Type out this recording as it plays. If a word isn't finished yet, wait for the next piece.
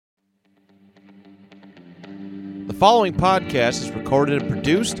following podcast is recorded and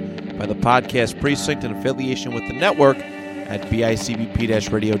produced by the Podcast Precinct in affiliation with the network at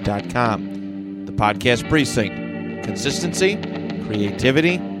bicbp-radio.com. The Podcast Precinct. Consistency,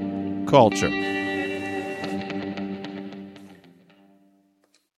 creativity, culture.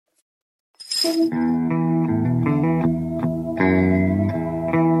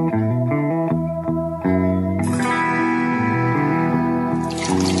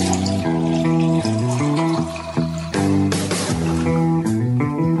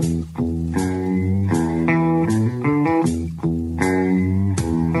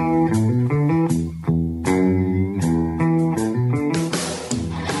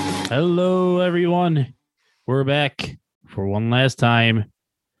 Hello, everyone. We're back for one last time.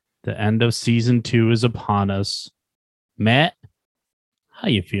 The end of season 2 is upon us. Matt, how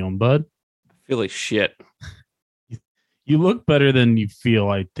you feeling, bud? I feel like shit. You look better than you feel,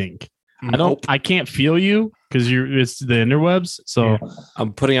 I think. Nope. I can't feel you because it's the interwebs. So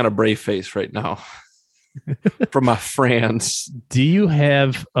I'm putting on a brave face right now for my friends. do you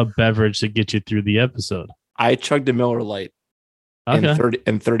have a beverage to get you through the episode? I chugged a Miller Lite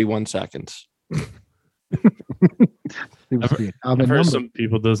in 31 seconds. I've heard some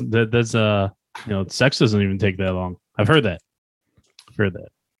people that's sex doesn't even take that long. I've heard that.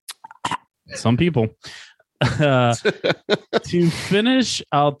 Some people. To finish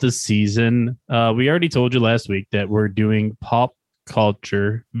out the season, we already told you last week that we're doing pop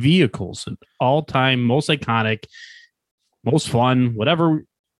culture vehicles, all-time most iconic, most fun, whatever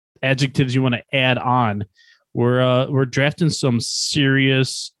adjectives you want to add on. We're drafting some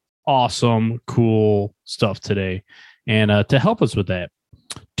serious, awesome, cool stuff today. And to help us with that,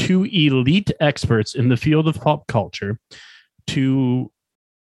 two elite experts in the field of pop culture, two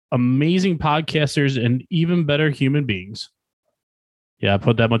amazing podcasters, and even better human beings. Yeah, I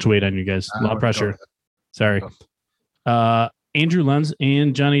put that much weight on you guys. A lot of pressure. Sorry. Andrew Lenz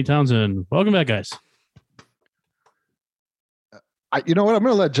and Johnny Townsend. Welcome back, guys. You know what? I'm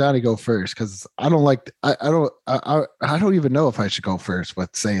going to let Johnny go first because I don't like. I don't even know if I should go first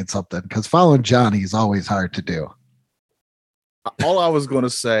with saying something because following Johnny is always hard to do. All I was going to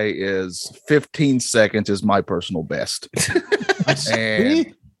say is 15 seconds is my personal best.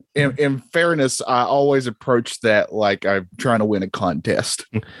 And in fairness, I always approach that like I'm trying to win a contest.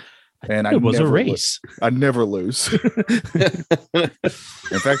 And it was a race. I never lose. In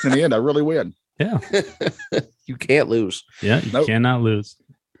fact, in the end, I really win. Yeah. You can't lose. Yeah, you cannot lose.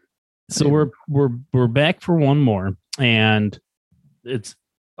 So we're back for one more, and it's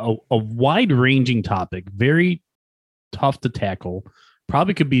a wide-ranging topic, very tough to tackle.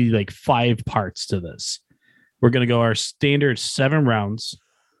 Probably could be like 5 parts to this. We're going to go our standard 7 rounds.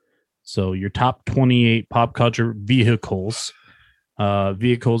 So your top 28 pop culture vehicles,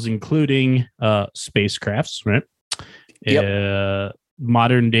 including spacecrafts, right? Yep.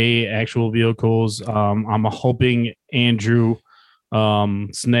 Modern day actual vehicles. I'm hoping Andrew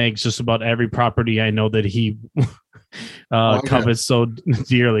snags just about every property I know that he covets so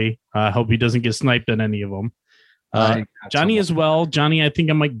dearly. I hope he doesn't get sniped on any of them. Johnny as well. Johnny, I think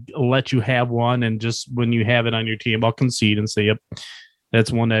I might let you have one, and just when you have it on your team, I'll concede and say, yep,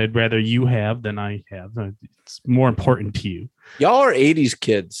 that's one I'd rather you have than I have. It's more important to you. Y'all are 80s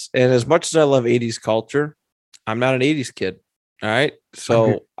kids, and as much as I love 80s culture, I'm not an 80s kid. All right,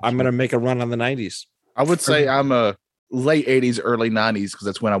 so I'm going to make a run on the 90s. I would say I'm a late 80s, early 90s because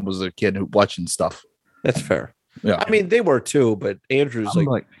that's when I was a kid watching stuff. That's fair. Yeah, I mean, they were too, but Andrew's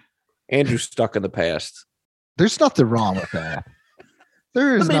Andrew's stuck in the past. There's nothing wrong with that.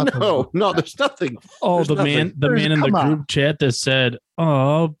 There is nothing. No, there's nothing. Oh, There's the nothing. man in the group chat that said,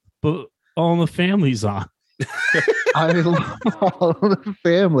 "Oh, but All in the Family's on." I love All in the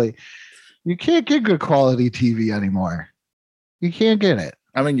Family. You can't get good quality TV anymore. You can't get it.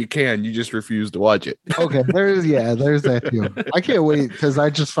 I mean, you can. You just refuse to watch it. Okay, there's that too. I can't wait because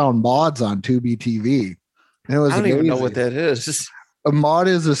I just found Mods on Tubi TV. And it was I don't even know what amazing. that is. A Mod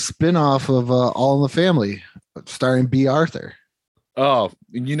is a spinoff of All in the Family, starring B. Arthur. Oh,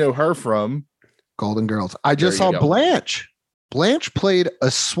 you know her from Golden Girls. I just There saw you go. Blanche. Blanche played a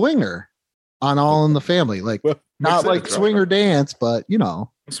swinger on All in the Family. Like, Well, not makes like sense, swinger dance, but,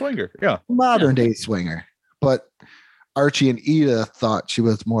 swinger. Yeah. modern day swinger. But Archie and Ida thought she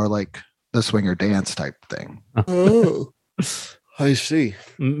was more like the swinger dance type thing. Oh, I see.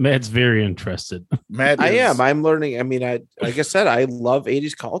 Matt's very interested. Matt I is- am. I'm learning. I mean, like I said, I love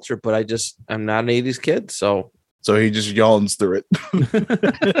 80s culture, but I'm not an 80s kid. So So he just yawns through it.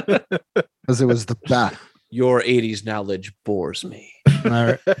 Because it was the best. your 80s knowledge bores me.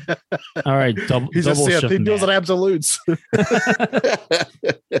 All right. Double He just said shift he deals Matt. in absolutes.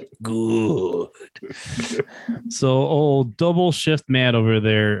 Good. So old double shift Matt over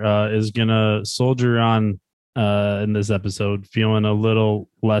there is gonna soldier on in this episode, feeling a little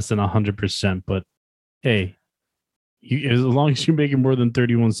less than 100%. But hey, as long as you're making more than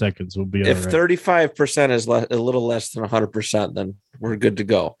 31 seconds, we'll be all If right. 35% is a little less than 100%, then we're good to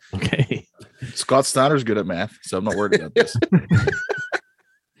go. Okay. Scott Snyder's good at math, so I'm not worried about this.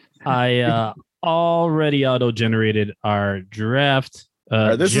 I already auto-generated our draft. All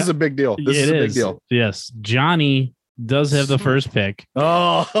right, this is a big deal. This is a big deal. Yes. Johnny does have the first pick.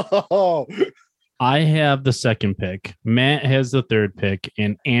 Oh, I have the second pick. Matt has the third pick.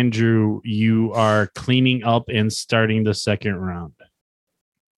 And Andrew, you are cleaning up and starting the second round.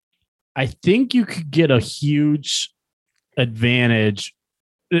 I think you could get a huge advantage.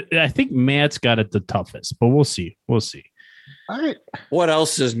 I think Matt's got it the toughest, but we'll see. We'll see. What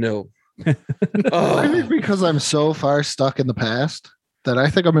else is new? I Oh, think because I'm so far stuck in the past that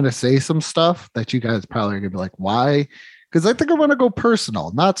I think I'm going to say some stuff that you guys probably are going to be like, why? Because I think I want to go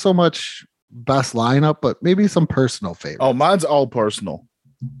personal, not so much best lineup, but maybe some personal favorites. oh, mine's all personal.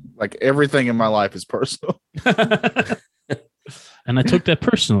 Like everything in my life is personal, And I took that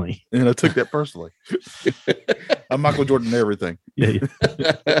personally. and I took that personally. I'm Michael Jordan and everything. Yeah.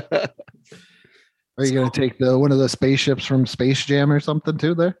 Are you going to take one of the spaceships from Space Jam or something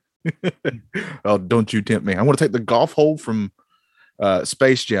too there? Oh, don't you tempt me. I want to take the golf hole from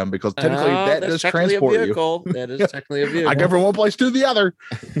Space Jam because technically that that's does technically transport a you. vehicle. That is technically a vehicle. I go from one place to the other.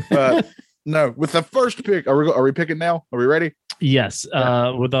 No, with the first pick, are we picking now? Are we ready? Yes.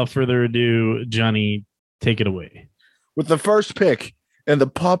 Without further ado, Johnny, take it away. With the first pick in the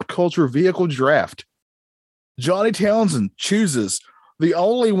pop culture vehicle draft, Johnny Townsend chooses the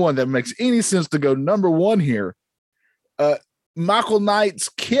only one that makes any sense to go number one here. Michael Knight's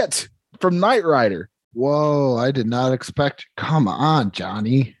Kit from Knight Rider. Whoa, I did not expect. Come on,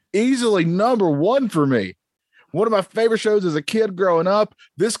 Johnny. Easily number one for me. One of my favorite shows as a kid growing up.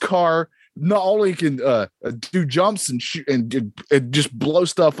 This car not only can do jumps and shoot and just blow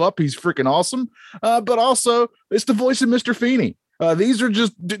stuff up. He's freaking awesome. But also it's the voice of Mr. Feeney. These are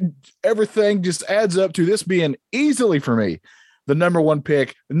just everything just adds up to this being easily for me the number one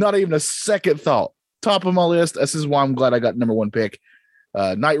pick. Not even a second thought. Top of my list. This is why I'm glad I got number one pick.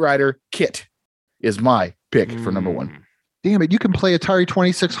 Knight Rider Kit is my pick for number one. Damn it, you can play Atari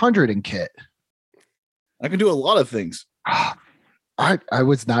 2600 in Kit. I can do a lot of things. I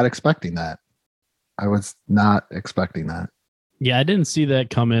was not expecting that. I was not expecting that. Yeah, I didn't see that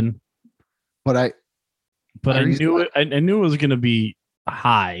coming, But I knew it. I knew it was going to be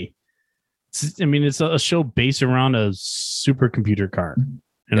high. I mean, it's a show based around a supercomputer car,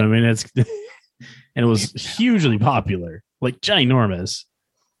 and I mean, and it was hugely popular, like ginormous.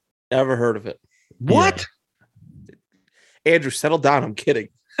 Never heard of it. what? Andrew, settle down. I'm kidding.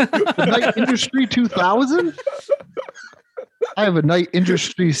 The Night Industry 2000? I have a Night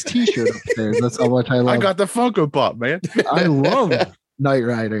Industries t-shirt upstairs. That's how much I love. I got the Funko Pop, man. I love Knight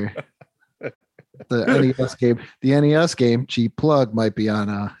Rider. The NES game. The NES game, cheap plug, might be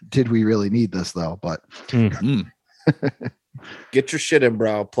on Did We Really Need This though? But Get your shit in,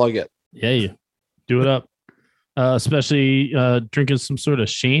 bro. Plug it. Yeah, you do it up. Especially drinking some sort of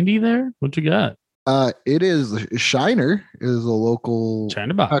shandy there. What you got? it is Shiner is a local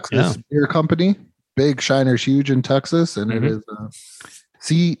China box. Texas beer company. Big Shiner's huge in Texas, and it is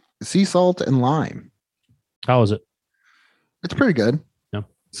sea salt and lime. How is it? It's pretty good. Yeah.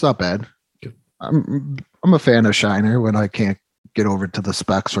 It's not bad. Good. I'm a fan of Shiner when I can't get over to the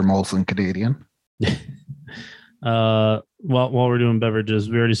specs from Molson Canadian. Well, while we're doing beverages,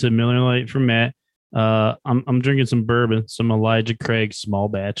 we already said Miller Lite for Matt. I'm drinking some bourbon, some Elijah Craig small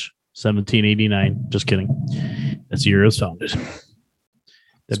batch, 1789. Just kidding. That's the year it was founded.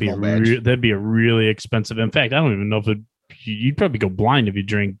 That'd be a really expensive. In fact, I don't even know if you'd probably go blind if you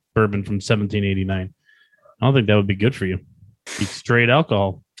drink bourbon from 1789. I don't think that would be good for you. Be straight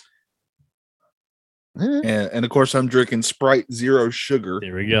alcohol. And of course, I'm drinking Sprite Zero Sugar.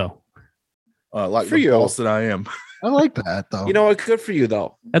 There we go. Like For the you. boss that I am. I like that though. You know what? Good for you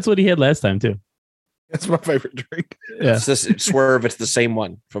though. That's what he had last time too. That's my favorite drink. Yeah. It's this swerve. It's the same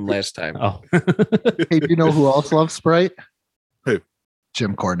one from last time. Oh. Hey, do you know who else loves Sprite? Who?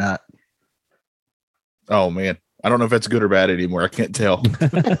 Jim Cornette. Oh man, I don't know if that's good or bad anymore. I can't tell.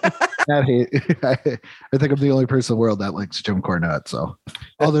 I think I'm the only person in the world that likes Jim Cornette. So,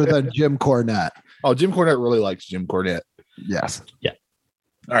 other than Jim Cornette, Oh, Jim Cornette really likes Jim Cornette. yes.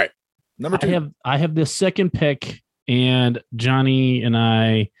 All right, number two. I have the second pick, and Johnny and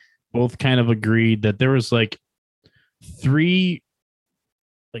I both kind of agreed that there was like three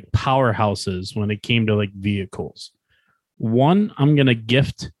like powerhouses when it came to like vehicles. One I'm gonna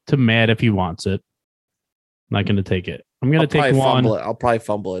gift to Matt if he wants it. not going to take it. I'm going to I'll take probably one. fumble it. I'll probably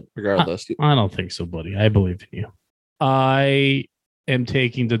fumble it regardless. I don't think so, buddy. I believe in you. I am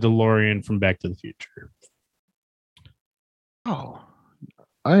taking the DeLorean from Back to the Future. Oh,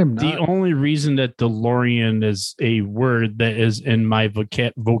 I am not. The only reason that DeLorean is a word that is in my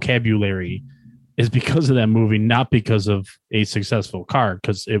vocabulary is because of that movie, not because of a successful car,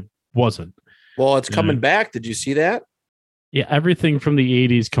 because it wasn't. Well, it's coming back. Did you see that? Yeah, everything from the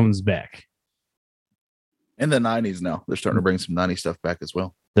 80s comes back. In the 90s now. They're starting to bring some 90s stuff back as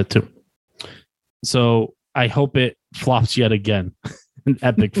well. That too. So I hope it flops yet again in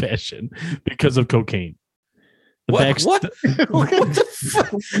epic fashion because of cocaine. What the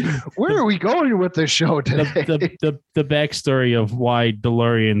fuck? Where are we going with this show today? The backstory of why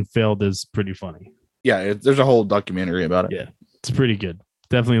DeLorean failed is pretty funny. Yeah, there's a whole documentary about it. Yeah, it's pretty good.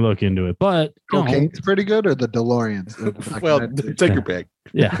 Definitely look into it. But Cocaine's pretty good, or the DeLoreans? Well, take your pick.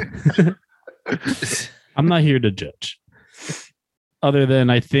 Yeah. I'm not here to judge. Other than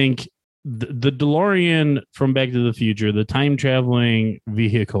I think the DeLorean from Back to the Future, the time traveling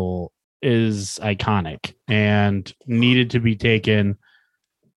vehicle, is iconic and needed to be taken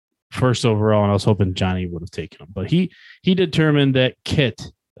first overall. And I was hoping Johnny would have taken him, but he determined that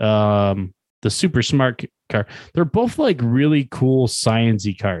KITT, the super smart car, they're both like really cool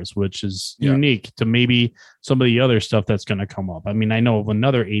sciencey cars, which is unique to maybe some of the other stuff that's going to come up. I mean, I know of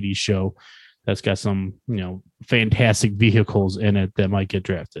another 80s show that's got some, fantastic vehicles in it that might get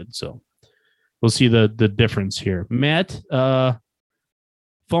drafted. So we'll see the difference here. Matt,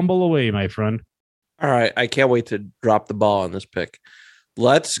 fumble away, my friend. All right. I can't wait to drop the ball on this pick.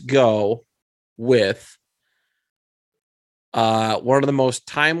 Let's go with one of the most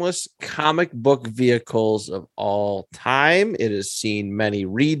timeless comic book vehicles of all time. It has seen many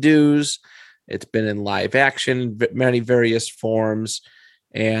redos. It's been in live action, many various forms,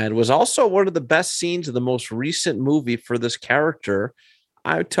 and was also one of the best scenes of the most recent movie for this character.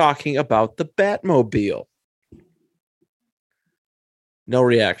 I'm talking about the Batmobile. No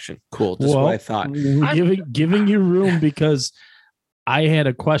reaction. Cool. Just what I thought. Giving you room because I had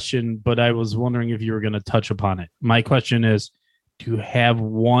a question, but I was wondering if you were going to touch upon it. My question is, do you have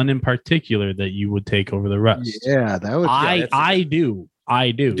one in particular that you would take over the rest? Yeah, that would. I do.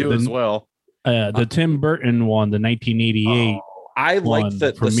 As well. The Tim Burton one, the 1988. I like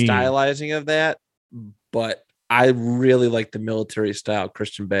the stylizing of that, but I really like the military style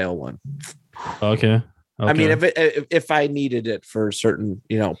Christian Bale one. Okay. I mean, if I needed it for certain,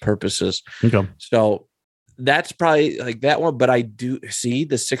 purposes. Okay. So that's probably like that one, but I do see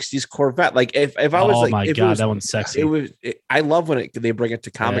the 60s Corvette. Like if I was that one's sexy. I love when they bring it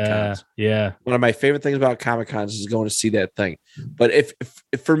to Comic Cons. Yeah. One of my favorite things about Comic Cons is going to see that thing. But if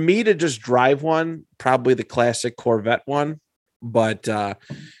for me to just drive one, probably the classic Corvette one. But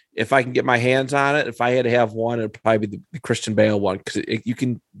if I can get my hands on it, if I had to have one, it'd probably be the Christian Bale one, because you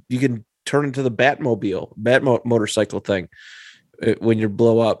can turn into the Bat motorcycle thing when you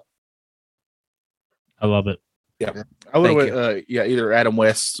blow up. I love it. Yeah, I would. Either Adam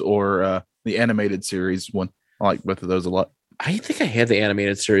West or the animated series one. I like both of those a lot. I think I had the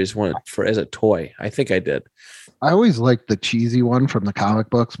animated series one as a toy. I think I did. I always liked the cheesy one from the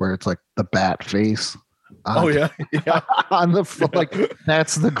comic books where it's like the bat face. Yeah. On the like,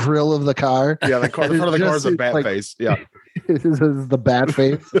 that's the grill of the car. Yeah, the front of the car is a bat face. Yeah, this is the bat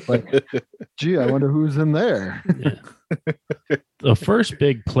face. Like, gee, I wonder who's in there. Yeah. The first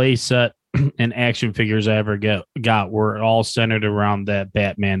big play set and action figures I ever got were all centered around that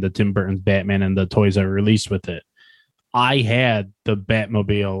Batman, the Tim Burton's Batman, and the toys that were released with it. I had the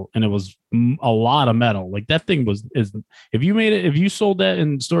Batmobile, and it was a lot of metal. Like that thing if you sold that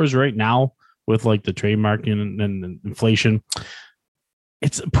in stores right now with like the trademark and inflation,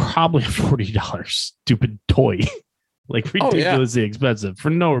 it's probably a $40 stupid toy, like ridiculously expensive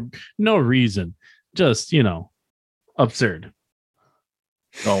for no reason, just absurd.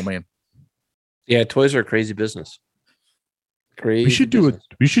 Oh man, yeah, toys are a crazy business. Crazy. We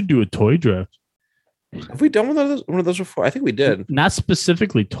should do a toy draft. Have we done one of those before? I think we did. Not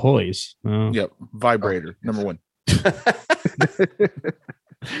specifically toys. Yep, vibrator number one.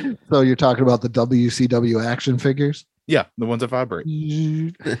 So you're talking about the WCW action figures? Yeah, the ones that vibrate.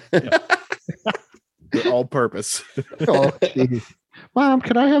 They're all purpose. Oh, Mom,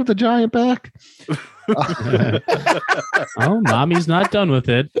 can I have the giant back? Oh, mommy's not done with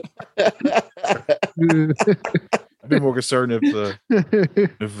it. I'd be more concerned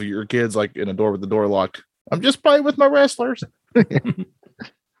if your kid's like in a door with the door locked. I'm just playing with my wrestlers.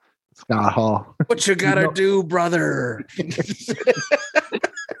 Scott Hall. What you gotta do, brother? I'm just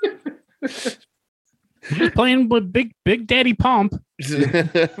playing with Big Daddy Pump.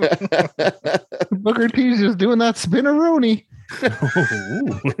 Booker T's just doing that spinneroonie.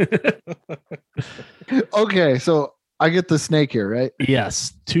 Okay, so I get the snake here, right?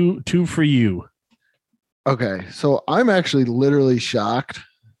 Yes, two for you. Okay, so I'm actually literally shocked.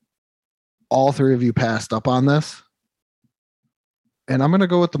 All three of you passed up on this, and I'm gonna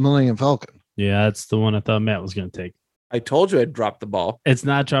go with the Millennium Falcon. Yeah, that's the one I thought Matt was going to take. I told you I'd drop the ball. It's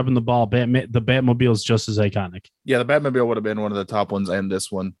not dropping the ball. The Batmobile is just as iconic. Yeah, the Batmobile would have been one of the top ones, and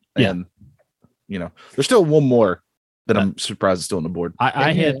this one. Yeah. And there's still one more that I'm surprised is still on the board.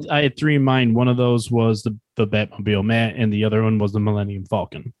 I had three in mind. One of those was the Batmobile, Matt, and the other one was the Millennium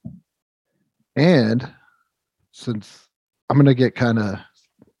Falcon. And since I'm gonna get kind of,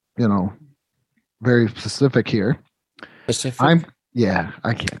 very specific here, Pacific?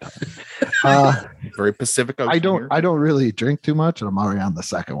 I can't. Very Pacific Ocean. I don't really drink too much, and I'm already on the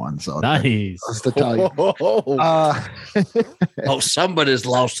second one. So Nice. just to tell you. Somebody's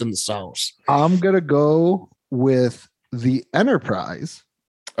lost in the sauce. I'm gonna go with the Enterprise.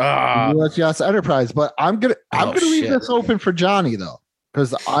 Yes, Enterprise. But I'm gonna leave this open for Johnny though,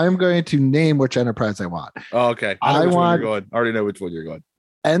 because I'm going to name which Enterprise I want. Oh, okay. I already know which one you're going.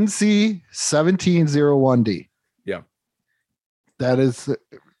 NC 1701D. Yeah. That is,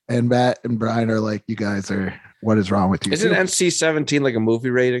 and Matt and Brian are like, you guys are. What is wrong with you? Isn't NC-17 like a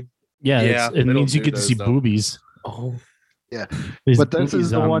movie rating? Yeah, it means you get to see boobies. Oh, yeah. There's But this is boobies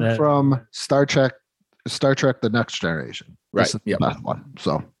the on one that. from Star Trek: The Next Generation. Right. This is Yep. the best one.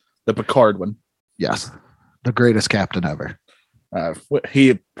 So The Picard one. yes, the greatest captain ever. Hard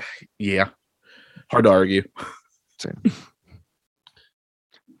to argue. Same.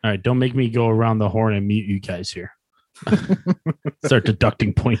 All right, don't make me go around the horn and mute you guys here. Start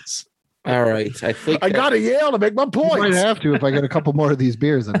deducting points. all right. I think I gotta yell to make my You might points. have to if I get a couple more of these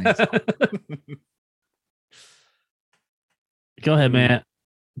beers in these. Go ahead, Matt.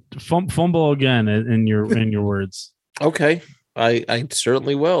 Fumble again in your words. Okay. I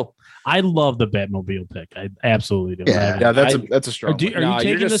certainly will. I love the Batmobile pick. I absolutely do. Yeah. That's a strong Are one. you No, you're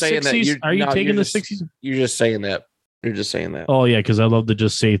taking the just saying that 60s? you're- Are you no, taking you're the just- 60s? You're just saying that. You're just saying that. Oh yeah, because I love to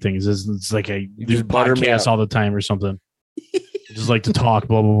just say things. It's like I do just butter me podcasts up. all the time or something. Just like to talk.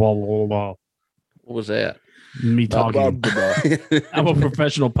 Blah blah blah blah blah. What was that? Me talking. I'm a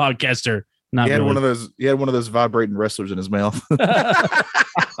professional podcaster. Not He had really. one of those. He had one of those vibrating wrestlers in his mouth.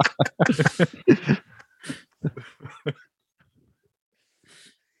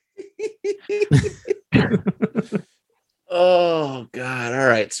 Oh God. All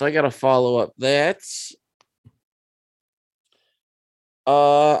right. So I gotta follow up that.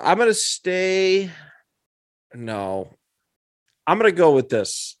 I'm gonna stay. No. I'm gonna go with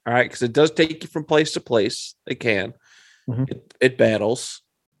this. All right, because it does take you from place to place. It can. Mhm. It battles.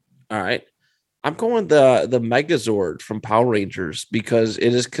 All right. I'm going the Megazord from Power Rangers because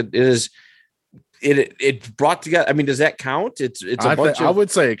it brought together. I mean, does that count? It's a bunch I of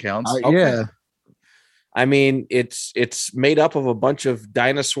would say it counts. Okay. Yeah. I mean, it's made up of a bunch of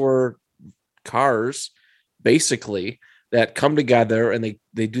dinosaur cars, basically, that come together and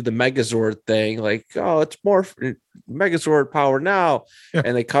they do the Megazord thing. Like, oh, it's more Megazord power now, Yeah.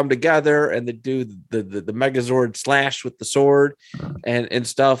 and they come together and they do the Megazord slash with the sword and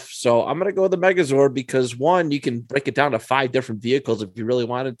stuff. So I'm gonna go with the Megazord because one, you can break it down to 5 different vehicles if you really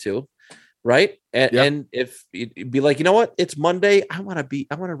wanted to. Right. And, Yeah. and if you'd be like, you know what, it's Monday. I want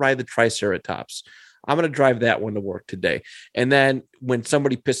to ride the Triceratops. I'm going to drive that one to work today. And then when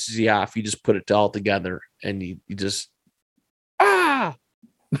somebody pisses you off, you just put it all together and you just, I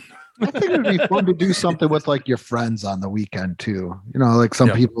think it'd be fun to do something with like your friends on the weekend too. Like some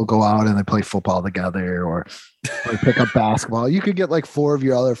Yeah. people go out and they play football together or pick up basketball. You could get like 4 of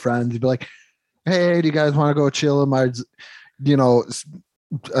your other friends. You'd be like, hey, do you guys want to go chill in my,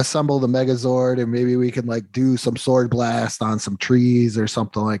 assemble the Megazord and maybe we can like do some sword blast on some trees or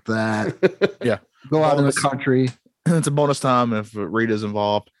something like that. Yeah. Go out in the Bonus. country. It's a bonus time if Rita's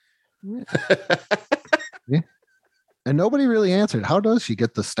involved. And nobody really answered. How does she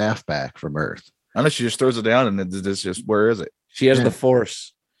get the staff back from Earth? I know she just throws it down and it's just where is it? she has Yeah. the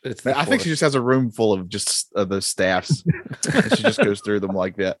force. It's the I think she force. just has a room full of just the staffs. And she just goes through them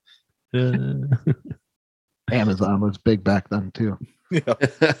like that. Amazon was big back then too. Yeah.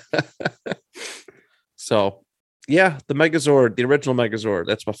 So, yeah, the Megazord, the original Megazord.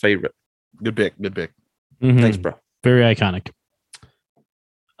 That's my favorite. Good pick. Good pick. Mhm. Thanks, bro. Very iconic.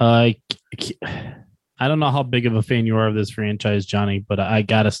 I don't know how big of a fan you are of this franchise, Johnny, but I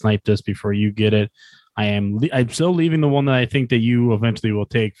gotta snipe this before you get it. I'm still leaving the one that I think that you eventually will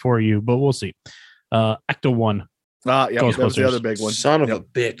take for you, but we'll see. Ecto 1. Yeah, that was the Ghostbusters. other big one. Son of Yep. a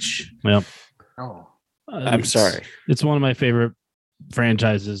bitch. Oh, I'm sorry. It's one of my favorite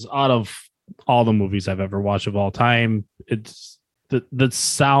franchises out of all the movies I've ever watched of all time. It's the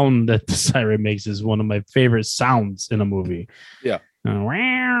sound that the siren makes is one of my favorite sounds in a movie. Yeah.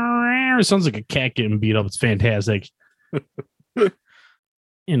 It sounds like a cat getting beat up. It's fantastic.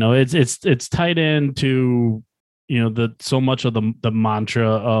 It's tied into the so much of the mantra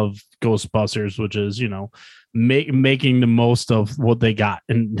of Ghostbusters, which is making the most of what they got,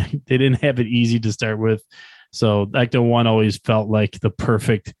 and they didn't have it easy to start with. So Ecto 1 always felt like the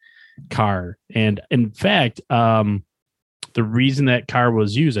perfect car, and in fact, the reason that car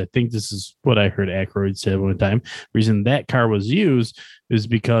was used, I think this is what I heard Aykroyd say one time. Reason that car was used is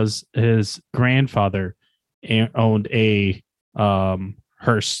because his grandfather owned a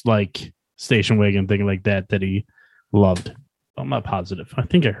hearse like station wagon thing like that he loved. I'm not positive. I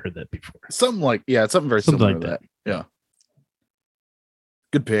think I heard that before. Something very similar like to that. Yeah.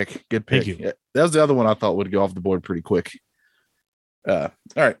 Good pick. Thank you. Yeah, that was the other one I thought would go off the board pretty quick. All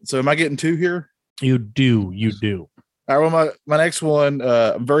right. So am I getting 2 here? You do. All right. Well, my next one,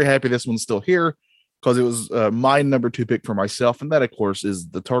 I'm very happy this one's still here because it was my number 2 pick for myself. And that, of course, is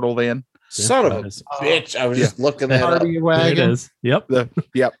the Turtle Van. Son of a bitch. I was just looking that up. Party wagon. There it is. Yep.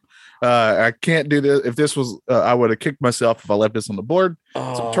 Yep. I can't do this. If this was, I would have kicked myself if I left this on the board.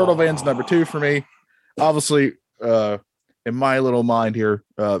 So Turtle Van's number 2 for me. Obviously, in my little mind here,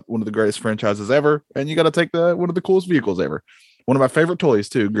 one of the greatest franchises ever. And you got to take one of the coolest vehicles ever. One of my favorite toys,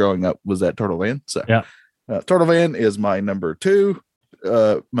 too, growing up was that Turtle Van. So, yeah. Turtle Van is my number 2,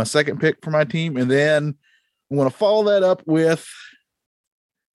 my second pick for my team. And then I want to follow that up with,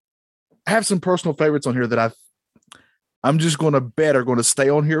 I have some personal favorites on here that I'm just going to bet are going to stay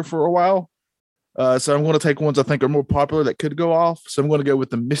on here for a while. So I'm going to take ones I think are more popular that could go off. So I'm going to go with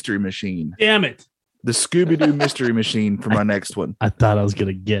the Mystery Machine. Damn it. The Scooby-Doo Mystery Machine for my next one. I thought I was going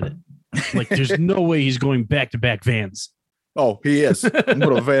to get it. Like, there's no way he's going back-to-back vans. Oh, he is. I'm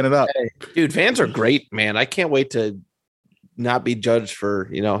going to van it up. Dude, vans are great, man. I can't wait to not be judged for,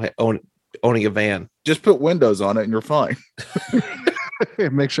 owning a van. Just put windows on it and you're fine.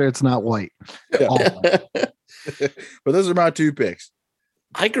 Make sure it's not white. Yeah. But those are my 2 picks.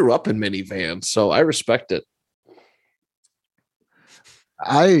 I grew up in minivans, so I respect it.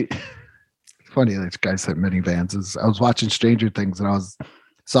 Funny this guy said minivans. I was watching Stranger Things and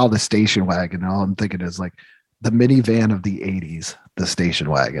saw the station wagon, and all I'm thinking is like the minivan of the 80s, the station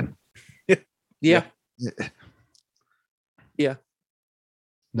wagon. Yeah.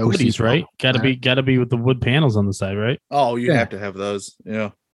 No Woody's, seatbelt. right? Gotta be with the wood panels on the side, right? Oh, you have to have those.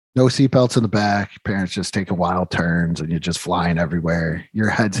 Yeah. No seatbelts in the back. Your parents just taking wild turns and you're just flying everywhere. Your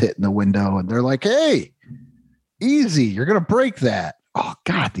head's hitting the window and they're like, hey, easy. You're going to break that. Oh,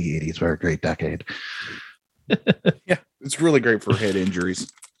 God, the 80s were a great decade. Yeah. It's really great for head injuries.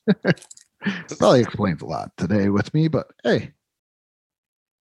 Probably explains a lot today with me, but hey.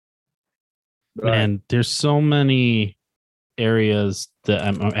 Man, there's so many areas that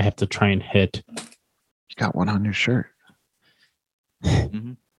I have to try and hit. You got one on your shirt.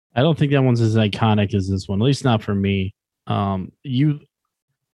 Mm-hmm. I don't think that one's as iconic as this one, at least not for me. You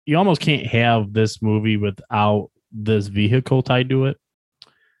almost can't have this movie without this vehicle tied to it.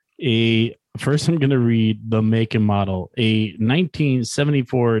 First, I'm going to read the make and model. A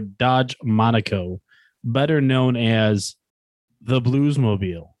 1974 Dodge Monaco, better known as the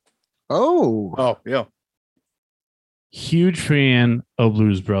Bluesmobile. Oh, yeah. Huge fan of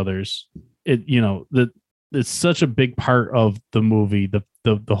Blues Brothers. It's such a big part of the movie,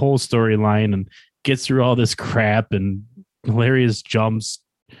 the whole storyline, and gets through all this crap and hilarious jumps,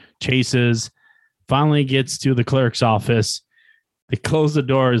 chases, finally gets to the clerk's office. They close the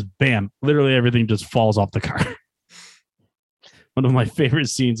doors, bam, literally everything just falls off the car. One of my favorite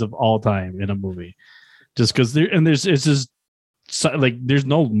scenes of all time in a movie. Just because there's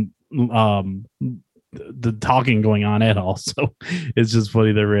no the talking going on at all. So it's just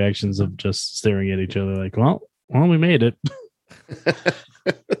funny, the reactions of just staring at each other like, well, we made it.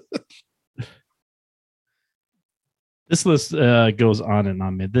 This list goes on and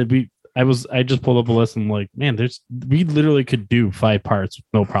on, man. I just pulled up a list and I'm like, man, we literally could do 5 parts,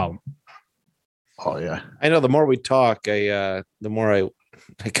 no problem. Oh yeah. I know the more we talk, the more I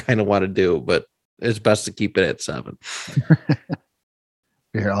kind of want to do, but it's best to keep it at 7.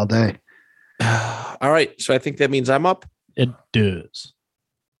 You're here all day. All right. So I think that means I'm up. It does.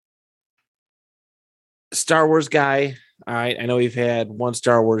 Star Wars guy. All right. I know we've had one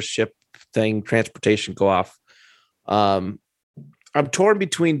Star Wars ship thing, transportation go off. I'm torn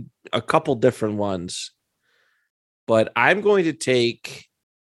between a couple different ones, but I'm going to do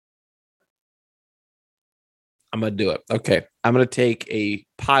it. Okay. I'm going to take a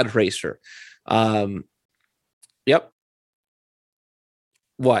pod racer. Yep.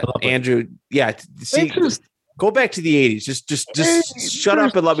 What, love it. Andrew? Yeah. See, It's just go back to the 80s. Just Hey, shut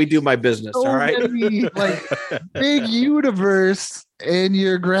up and let me do my business. so All right. many, like big universe, and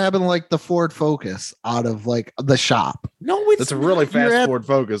you're grabbing like the Ford Focus out of like the shop. No, it's That's a really not. You're fast at- Ford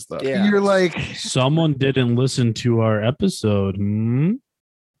Focus, though. Yeah. You're like, Someone didn't listen to our episode.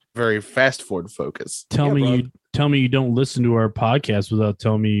 Very fast Ford Focus. Tell Yeah, me you don't listen to our podcast without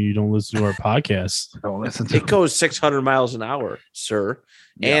telling me you don't listen to our podcast. don't listen to It goes 600 miles an hour, sir,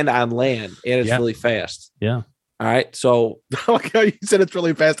 Yeah. and on land, and it's Yeah. really fast. Yeah. All right. So I like how you said it's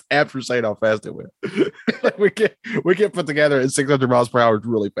really fast after saying how fast it went. Like we get put together at 600 miles per hour. It's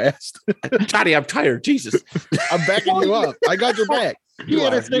really fast. Johnny, I'm tired. Jesus. I'm backing you up. I got your back. He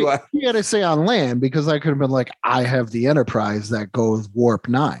had, to say, You are. he had to say on land, because I could have been like, I have the Enterprise that goes warp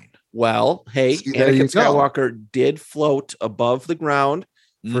 9. Well, hey, See, there you Anakin go. Skywalker did float above the ground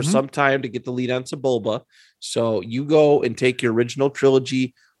for Mhm. some time to get the lead on Sebulba. So you go and take your original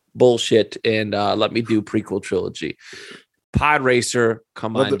trilogy bullshit and let me do prequel trilogy. Pod Racer,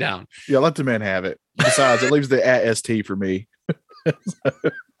 come Let on the- down. Yeah, let the man have it. Besides, it leaves the AST for me.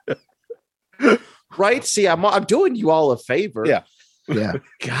 Right? See, I'm doing you all a favor. Yeah. Yeah.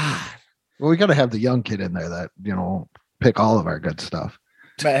 God. Well, we got to have the young kid in there that, pick all of our good stuff.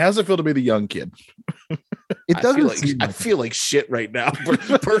 Matt, how's it feel to be the young kid? It I doesn't feel like seem I like feel like shit right now.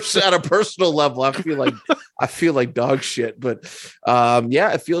 On a personal level, I feel like dog shit. But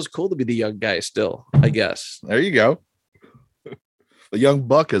yeah, it feels cool to be the young guy still, I guess. There you go. The young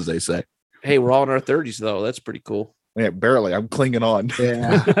buck, as they say. Hey, we're all in our 30s though. That's pretty cool. Yeah, barely. I'm clinging on.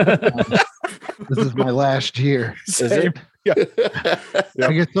 yeah. This is my last year. Is it? Yeah.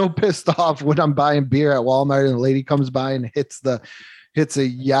 I get so pissed off when I'm buying beer at Walmart and the lady comes by and hits a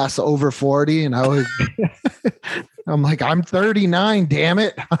yes over 40, and I'm like, I'm 39, damn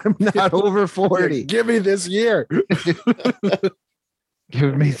it. I'm not over 40. Give me this year.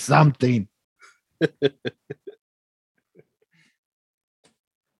 Give me something.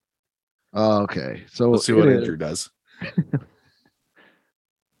 Okay. So Let's see what it is- Andrew does.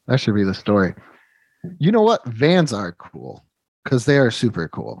 that should be the story. You know what? Vans are cool because they are super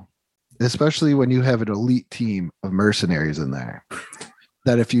cool, especially when you have an elite team of mercenaries in there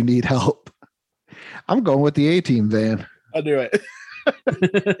that if you need help, I'm going with the A-team van. I'll do it.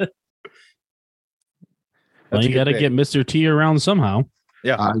 Well, you got to get Mr. T around somehow.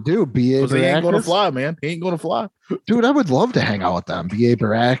 I do. B.A. He ain't going to Baracus. fly, man. He ain't going to fly. Dude, I would love to hang out with them. B.A.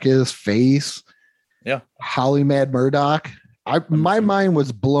 Baracus, Face. Yeah. Holly Mad Murdoch. My mind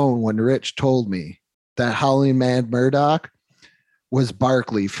was blown when Rich told me that Holly Mad Murdoch was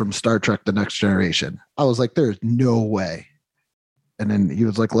Barkley from Star Trek The Next Generation. I was like, there's no way. And then he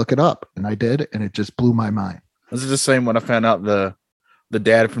was like, look it up. And I did, and it just blew my mind. This is the same when I found out the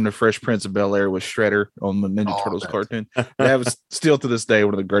dad from the Fresh Prince of Bel Air was Shredder on the Ninja Oh, Turtles that's- cartoon. That was still to this day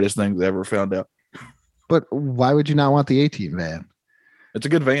one of the greatest things I ever found out. But why would you not want the A-Team van? It's a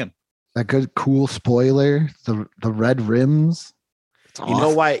good van. That good, cool spoiler, the red rims. It's You know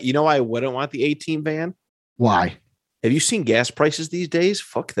awesome. why? You know why I wouldn't want the 18 van? Why? Have you seen gas prices these days?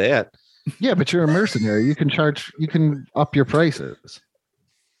 Fuck that. Yeah, but you're a mercenary. You can up your prices.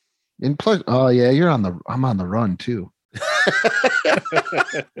 And plus, oh yeah, I'm on the run too.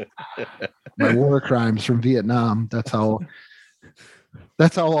 My war crimes from Vietnam. That's how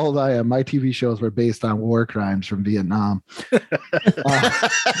old I am. My TV shows were based on war crimes from Vietnam.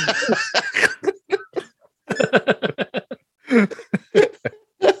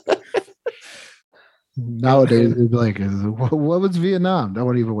 Nowadays, they'd be like, what was Vietnam?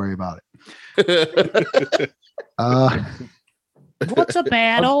 Don't even worry about it. What's a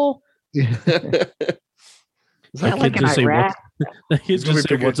battle? Is that Like just say, Iraq? He's gonna just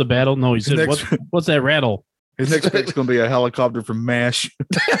be say, "What's a battle?" No, he said, next- "What's that rattle?" His next pick's going to be a helicopter from MASH.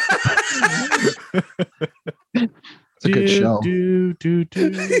 It's a good show. Do, do, do,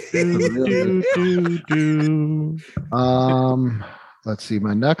 do, do, do. Let's see.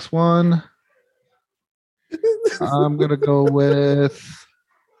 My next one. I'm gonna go with.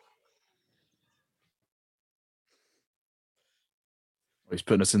 He's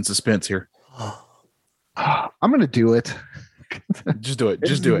putting us in suspense here. I'm gonna do it. Just do it.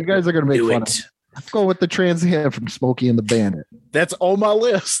 Just do You it. guys are gonna make Do fun it. of. Let's go with the Trans Am from Smokey and the Bandit. That's on my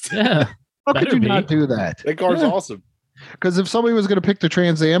list. Yeah, How could Better you be. not do that? That car's Yeah. awesome. Because if somebody was gonna pick the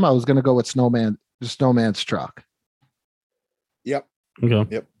Trans Am, I was gonna go with Snowman's truck. Yep.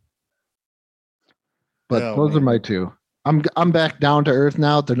 okay. But Oh, those are man. my two. I'm back down to earth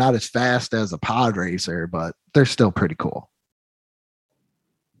now. They're not as fast as a pod racer, but they're still pretty cool.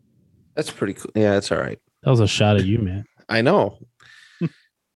 That's pretty cool. Yeah, that's all right. That was a shot at you, man. I know.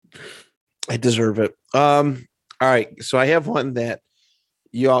 I deserve it. All right. So I have one that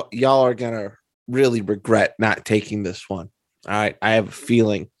y'all are gonna really regret not taking this one. All right, I have a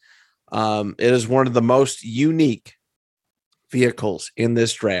feeling. It is one of the most unique vehicles in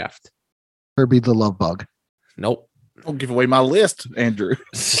this draft. Herbie the Love Bug. Nope. Don't give away my list, Andrew.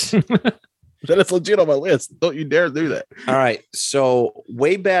 That is legit on my list. Don't you dare do that. All right. So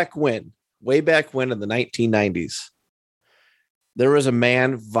way back when in the 1990s, there was a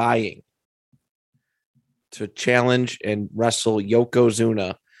man vying to challenge and wrestle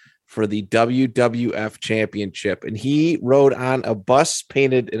Yokozuna for the WWF championship. And he rode on a bus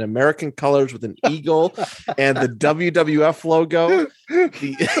painted in American colors with an eagle and the WWF logo.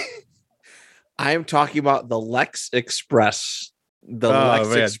 I am talking about the Lex Express.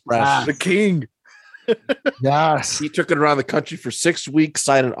 Express. The king. Yes. He took it around the country for 6 weeks,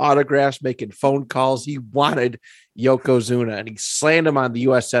 signing autographs, making phone calls. He wanted Yokozuna, and he slammed him on the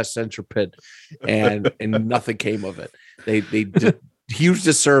USS Intrepid, and nothing came of it. They did huge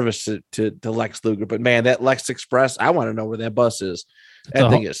disservice to Lex Luger. But man, that Lex Express, I want to know where that bus is.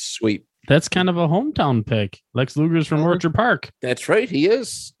 That thing is sweet. That's kind of a hometown pick. Lex Luger's from Orchard Park. That's right. He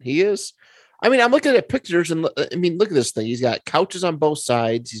is. I mean, I'm looking at pictures, and I mean, look at this thing. He's got couches on both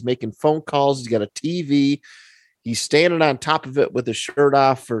sides. He's making phone calls. He's got a TV. He's standing on top of it with his shirt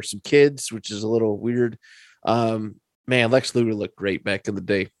off for some kids, which is a little weird. Man, Lex Luger looked great back in the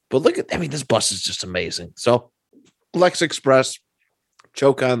day. But this bus is just amazing. So, Lex Express,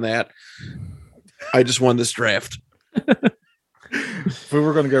 choke on that. I just won this draft. If we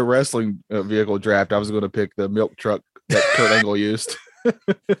were going to go wrestling vehicle draft, I was going to pick the milk truck that Kurt Angle used.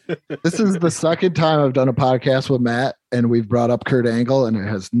 This is the second time I've done a podcast with Matt, and we've brought up Kurt Angle, and it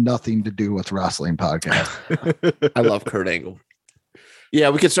has nothing to do with wrestling podcast. I love Kurt Angle. Yeah,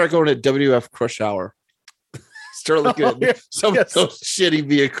 we could start going to WF Crush Hour. Start looking at some of those shitty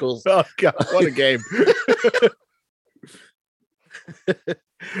vehicles. Oh God, what a game!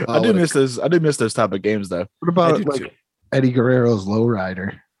 I do miss those type of games though. What about Eddie Guerrero's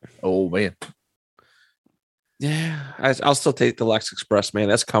Lowrider? Oh man. Yeah, I'll still take the Lex Express, man.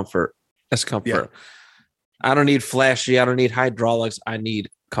 That's comfort. Yeah. I don't need flashy. I don't need hydraulics. I need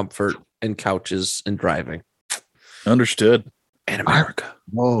comfort and couches and driving. Understood. And America.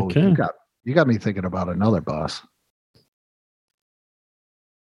 Whoa, okay. You got me thinking about another bus.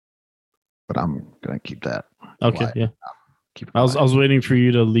 But I'm gonna keep that. Okay, quiet. Yeah. I was waiting for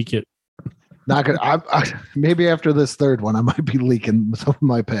you to leak it. Not good. I maybe after this third one, I might be leaking some of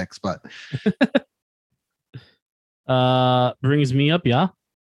my picks, but. Brings me up, yeah?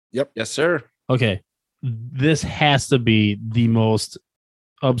 Yep. Yes, sir. Okay. This has to be the most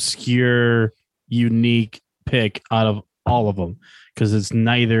obscure, unique pick out of all of them because it's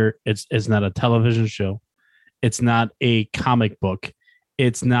not a television show. It's not a comic book.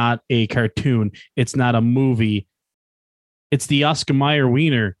 It's not a cartoon. It's not a movie. It's the Oscar Mayer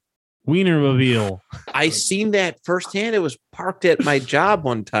Wienermobile. I seen that firsthand. It was parked at my job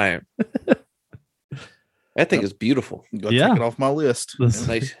one time. That thing is beautiful. Take it off my list.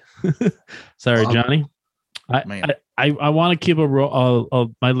 Nice. Sorry, Johnny. I want to keep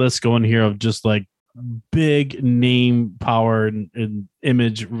my list going here of just like big name power and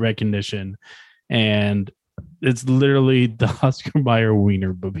image recognition, and it's literally the Oscar Mayer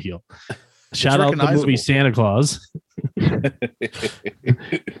Wienermobile. Shout out the movie Santa Claus.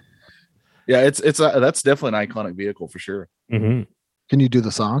 Yeah, it's that's definitely an iconic vehicle for sure. Mm-hmm. Can you do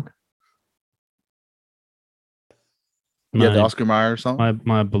the song? The Oscar Mayer song.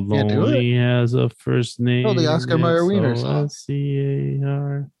 My baloney has a first name. Oh, the Oscar Mayer Wiener song.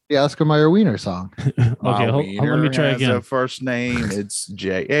 C-A-R. The Oscar Mayer Wiener song. Okay, let me try again. A first name, it's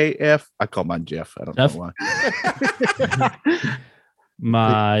J-A-F. I call mine Jeff. I don't know why.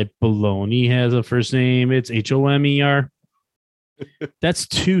 My baloney has a first name. It's Homer. That's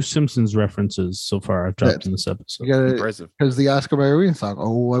 2 Simpsons references so far I've dropped in this episode. Impressive. Because the Oscar Mayer Wiener song.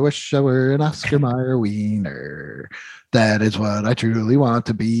 Oh, I wish I were an Oscar Mayer Wiener. That is what I truly want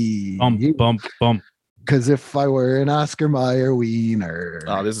to be. Bump. Because if I were an Oscar Mayer Wiener,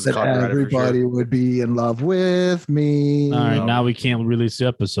 this is everybody would be in love with me. All right, now we can't release the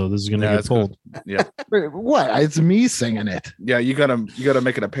episode. This is going to get pulled. Yeah. What? It's me singing it. Yeah, you gotta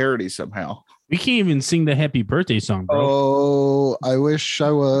make it a parody somehow. We can't even sing the happy birthday song, bro. Oh, I wish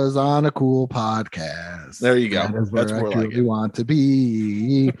I was on a cool podcast. There you go. That's where I truly want to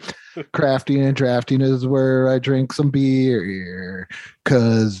be. Crafting and drafting is where I drink some beer.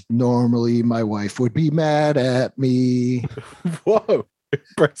 Because normally my wife would be mad at me. Whoa.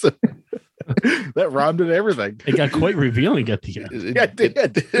 Impressive. That rhymed and everything. It got quite revealing at the end. Yeah, it did. I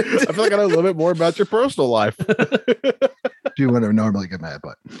feel like I know a little bit more about your personal life. She wouldn't normally get mad,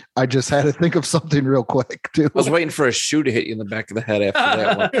 but I just had to think of something real quick too. I was waiting for a shoe to hit you in the back of the head after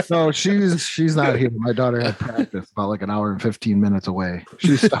that one. No, she's not here. My daughter had practice about like an hour and 15 minutes away.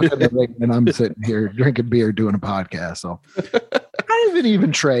 She's stuck in the ring, and I'm sitting here drinking beer, doing a podcast. So I didn't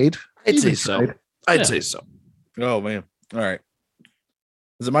even trade. I'd say Even so. trade. I'd say so. Oh man. All right.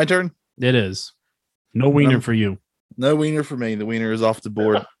 Is it my turn? It is. No wiener for you. No wiener for me. The wiener is off the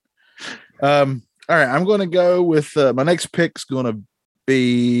board. All right. I'm going to go with my next pick's going to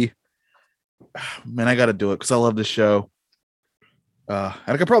be. Man, I got to do it because I love this show. And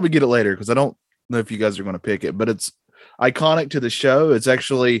I could probably get it later because I don't know if you guys are going to pick it, but it's iconic to the show. It's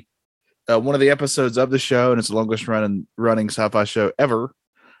actually one of the episodes of the show, and it's the longest running sci-fi show ever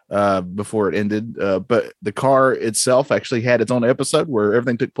before it ended. But the car itself actually had its own episode where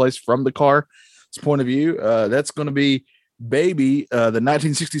everything took place from the car's point of view. That's going to be Baby, the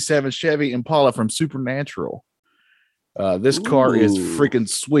 1967 Chevy Impala from Supernatural. This car is freaking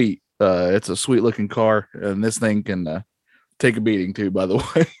sweet. It's a sweet looking car, and this thing can take a beating too, by the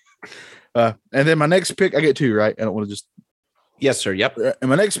way. And then my next pick, I get two, right? I don't want to just. Yes, sir. Yep. And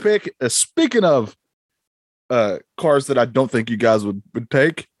my next pick, speaking of cars that I don't think you guys would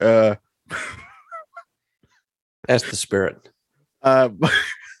take. That's the spirit. I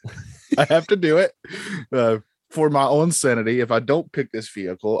have to do it for my own sanity. If I don't pick this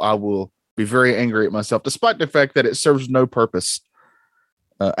vehicle, I will be very angry at myself, despite the fact that it serves no purpose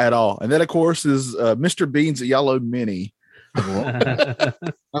at all. And then, of course, is Mr. Bean's yellow Mini. I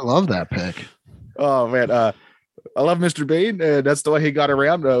love that pick. Oh man, I love Mr. Bean. That's the way he got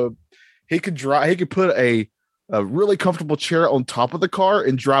around. He could drive. He could put a really comfortable chair on top of the car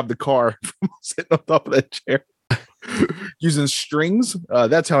and drive the car from sitting on top of that chair using strings.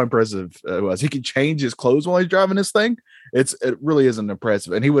 That's how impressive it was. He could change his clothes while he's driving this thing. It really isn't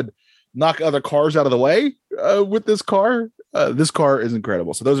impressive, and he would knock other cars out of the way with this car. This car is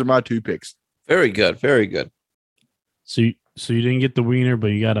incredible. So those are my two picks. Very good. Very good. So you didn't get the wiener, but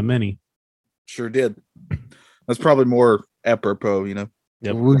you got a Mini. Sure did. That's probably more apropos, you know.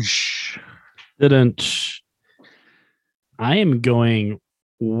 Yep. Whoosh. Didn't. I am going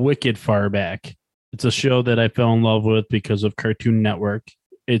wicked far back. It's a show that I fell in love with because of Cartoon Network.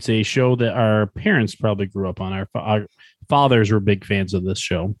 It's a show that our parents probably grew up on. Our fathers were big fans of this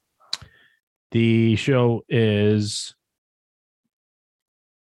show. The show is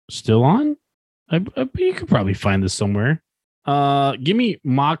still on. You could probably find this somewhere. Give me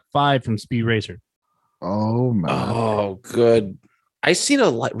Mach 5 from Speed Racer. Oh man. Oh, good. I seen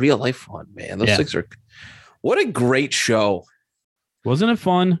a real life one, man. Those things are. What a great show. Wasn't it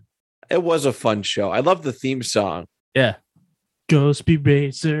fun? It was a fun show. I love the theme song. Yeah. Go Speed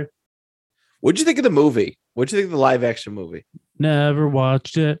Racer. What'd you think of the movie? What'd you think of the live action movie? Never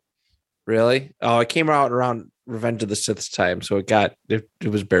watched it. Really? Oh, it came out around Revenge of the Sith's time, so it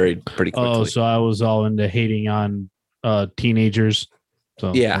was buried pretty quickly. Oh, so I was all into hating on teenagers.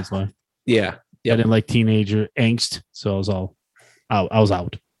 So yeah, that's why. Yeah. I didn't like teenager angst, so I was all out. I was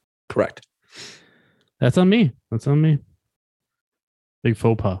out. Correct. That's on me. Big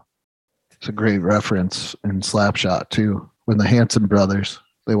faux pas. It's a great reference in Slapshot too. When the Hanson brothers,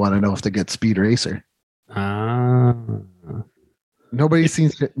 they want to know if they get Speed Racer. Nobody's seen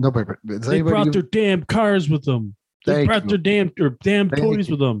it. Nobody. They brought their damn cars with them. They brought their damn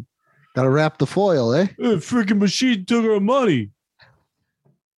toys with them. Gotta wrap the foil, eh? Freaking machine took our money.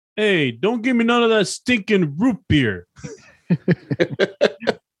 Hey, don't give me none of that stinking root beer.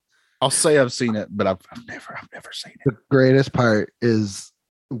 I'll say I've seen it, but I've never seen it. The greatest part is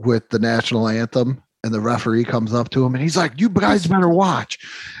with the national anthem, and the referee comes up to him, and he's like, "You guys better watch."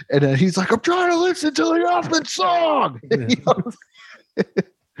 And then he's like, "I'm trying to listen to the Elfman song."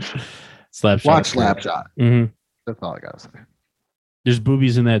 Slapshot. Watch Slapshot. Mm-hmm. That's all I gotta say. There's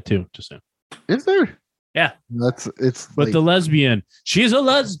boobies in that too. Just saying. Is there? Yeah. It's But like, the lesbian. She's a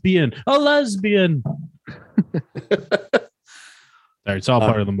lesbian. A lesbian. Sorry, it's all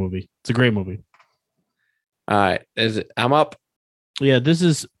part of the movie. It's a great movie. All right. I'm up. Yeah, this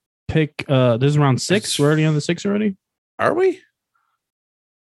is pick. This is round 6. We're already on the 6 already. Are we?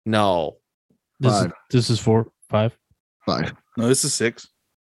 No. This is 4, 5. 5. No, this is 6.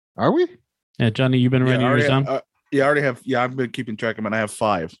 Are we? Yeah, Johnny, you've been writing yours down. I already have. Yeah, I've been keeping track of them, and I have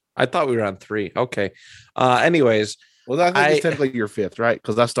 5. I thought we were on 3. Okay. Anyways. Well, I think it's technically your 5th, right?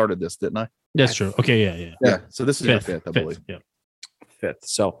 Because I started this, didn't I? That's true. Okay, yeah. So this is your 5th, I believe. Yeah. 5th.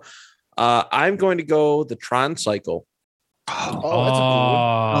 So I'm going to go the Tron Cycle. Oh, that's a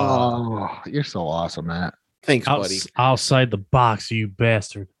cool one. Oh, you're so awesome, Matt. Thanks, buddy. Outside the box, you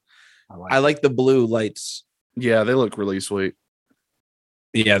bastard. I like the blue lights. Yeah, they look really sweet.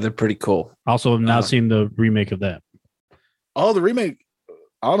 Yeah, they're pretty cool. Also, I've not seen the remake of that. Oh, the remake.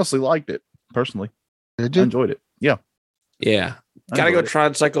 I honestly liked it personally. Did I you? enjoyed it. Yeah. Yeah, I gotta go enjoyed it.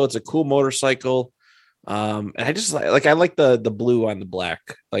 Tron Cycle. It's a cool motorcycle. And I just like I like the blue on the black,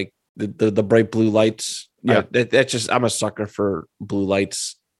 like the bright blue lights. Yeah. That's just I'm a sucker for blue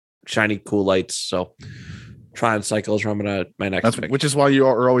lights, shiny cool lights. So Tron Cycle is where I'm gonna my next pick. Which is why you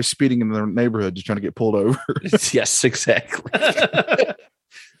are always speeding in the neighborhood, just trying to get pulled over. Yes, exactly.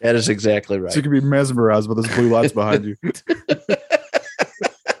 That is exactly right. So you can be mesmerized by those blue lights behind you.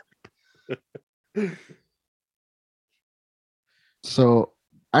 So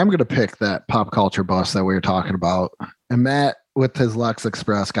I'm going to pick that pop culture bus that we were talking about. And Matt, with his Lex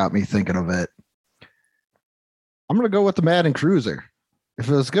Express, got me thinking of it. I'm going to go with the Madden Cruiser. If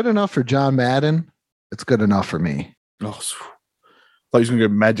it was good enough for John Madden, it's good enough for me. Oh, thought he was going to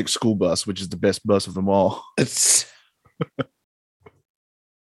go Magic School Bus, which is the best bus of them all. It's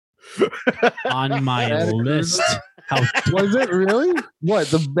On my Madden list. How Was it really? What,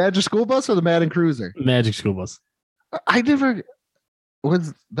 the Magic School Bus or the Madden Cruiser? Magic School Bus. I never.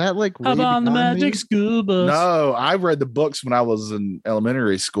 Was that like. How way about the beyond Magic me? School Bus? No, I read the books when I was in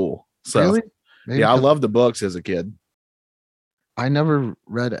elementary school. So, Really? Maybe yeah, I 'cause loved the books as a kid. I never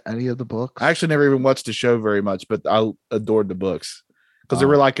read any of the books. I actually never even watched the show very much, but I adored the books because they Oh.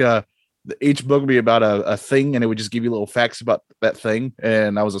 were like each book would be about a thing, and it would just give you little facts about that thing,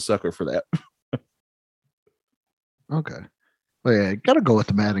 and I was a sucker for that. Okay. Well, yeah, gotta go with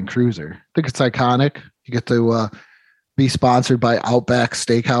the Madden Cruiser. I think it's iconic. You get to be sponsored by Outback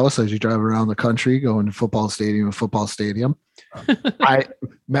Steakhouse as you drive around the country, going to football stadium to football stadium.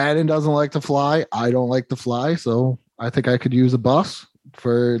 Madden doesn't like to fly. I don't like to fly, so I think I could use a bus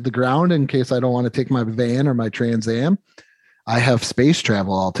for the ground in case I don't want to take my van or my Trans Am. I have space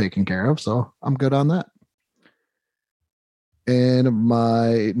travel all taken care of, so I'm good on that. And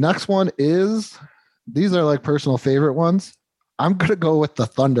my next one is, these are like personal favorite ones. I'm gonna go with the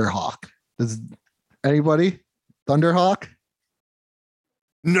Thunderhawk. Does anybody Thunderhawk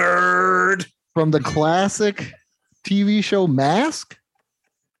nerd. from the classic TV show Mask?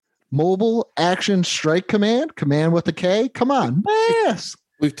 Mobile Action Strike Command, command with a K. Come on, Mask.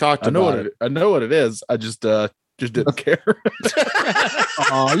 We've talked I know about it. I know what it is. I just didn't care.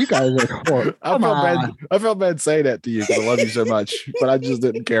 Oh, you guys are horrible. Come on. I felt bad saying that to you because I love you so much, but I just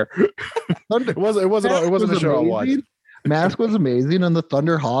didn't care. Thunder- It wasn't a show I watched. amazing. Mask was amazing, and the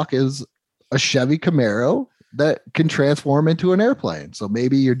Thunderhawk is a Chevy Camaro that can transform into an airplane. So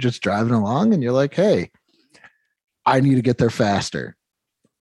maybe you're just driving along and you're like, hey, I need to get there faster.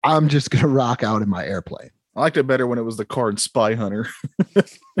 I'm just gonna rock out in my airplane. I liked it better when it was the car and Spy Hunter.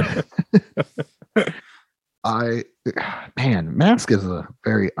 Mask is a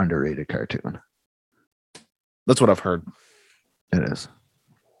very underrated cartoon. That's what I've heard. It is.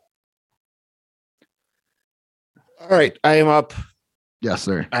 All right, I am up. Yes,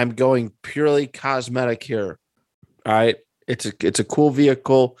 sir. I'm going purely cosmetic here. All right, it's a cool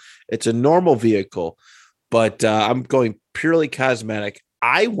vehicle. It's a normal vehicle, but I'm going purely cosmetic.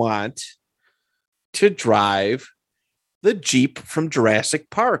 I want to drive the Jeep from Jurassic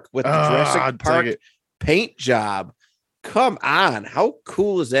Park with the Jurassic Park paint job. Come on, how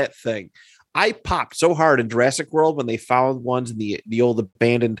cool is that thing? I popped so hard in Jurassic World when they found ones in the old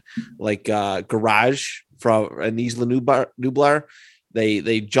abandoned like garage from in Isla Nublar.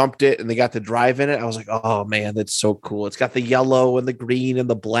 They jumped it and they got to drive in it. I was like, oh man, that's so cool. It's got the yellow and the green and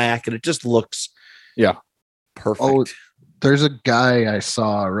the black, and it just looks perfect. Oh, there's a guy I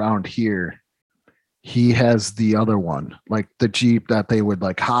saw around here. He has the other one, like the Jeep that they would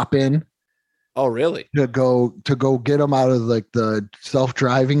like hop in. Oh, really? To go get them out of like the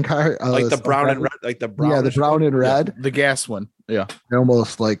self-driving car, Like the brown and red, like the brown. Yeah, the brown and red. The gas one. Yeah. I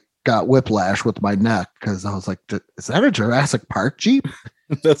almost like got whiplash with my neck because I was like, "Is that a Jurassic Park Jeep?"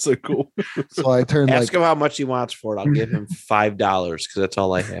 That's so cool. So I turned Ask like him how much he wants for it. I'll give him $5 because that's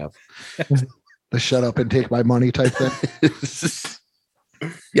all I have. the shut up and take my money type thing.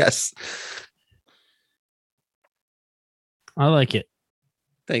 Yes. I like it.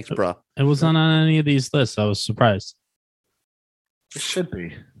 Thanks, bro. It wasn't on any of these lists. I was surprised. It should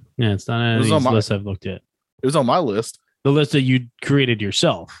be. Yeah, it's not on It any was of on these my- lists I've looked at. It was on my list. The list that you created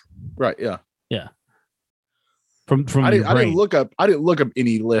yourself Right. Yeah. from I your didn't brain. look up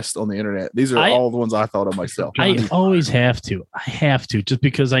any list on the internet. These are all the ones I thought of myself. I always have to. I have to just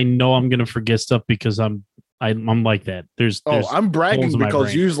because I know I'm gonna forget stuff because I'm like that. There's I'm bragging holes in my because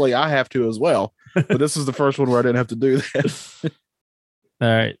brain. usually I have to as well. But this is the first one where I didn't have to do that. all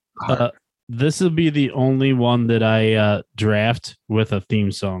right. This will be the only one that I draft with a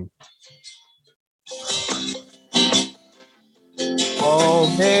theme song.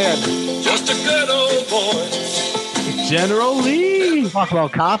 Oh man, Just a good old boy. General Lee. Talk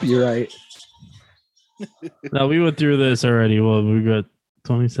about copyright. Now we went through this already. Well, we got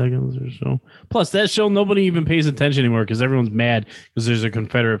 20 seconds or so. Plus, that show nobody even pays attention anymore because everyone's mad because there's a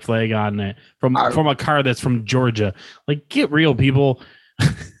Confederate flag on it from a car that's from Georgia. Like, get real, people.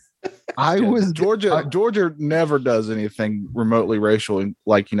 Georgia never does anything remotely racial,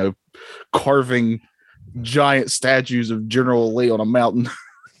 like carving giant statues of General Lee on a mountain,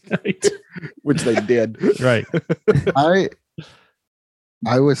 Right. which they did. Right.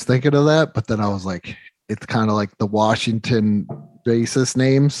 I was thinking of that, but then I was like, it's kind of like the Washington racist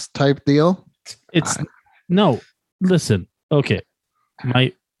names type deal. It's no. Listen, okay.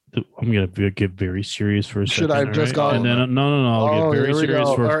 I'm gonna get very serious for a second. Should I just go? And then no. I'll get very serious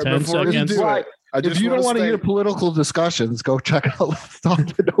for All right, 10 before you seconds. do it, If you don't want to hear political discussions, go check out Let's Talk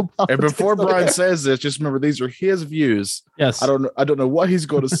About. And before Brian says this, just remember these are his views. Yes. I don't know what he's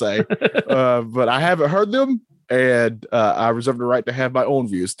going to say, but I haven't heard them, and I reserve the right to have my own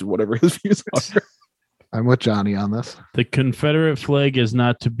views to whatever his views are. I'm with Johnny on this. The Confederate flag is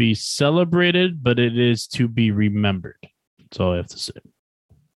not to be celebrated, but it is to be remembered. That's all I have to say.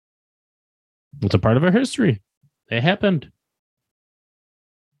 It's a part of our history. It happened.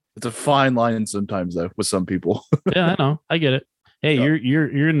 It's a fine line sometimes, though, with some people. Yeah, I know. I get it. Hey, Yeah.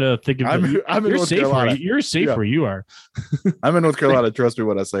 you're in the thick of it. I'm in You're North safe Carolina. you're safe Yeah. where you are. I'm in North Carolina. Trust me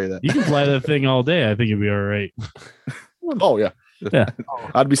when I say that. You can fly that thing all day. I think you'll be all right. Oh yeah, Yeah.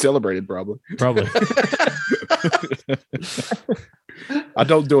 I'd be celebrated probably. Probably. I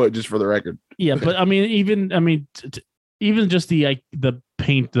don't do it just for the record. Yeah, but even just the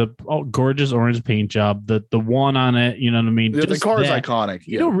paint, the gorgeous orange paint job, the one on it, you know what I mean? The Just car is that. iconic.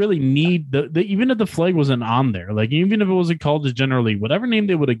 You don't really need the even if the flag wasn't on there, like even if it wasn't called as General Lee, whatever name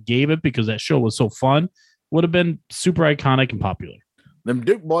they would have gave it because that show was so fun, would have been super iconic and popular. Them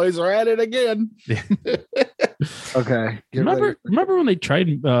Duke boys are at it again. Okay. Remember when they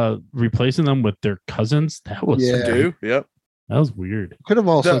tried replacing them with their cousins? That was Yeah. Duke. Yep. that was weird. Could have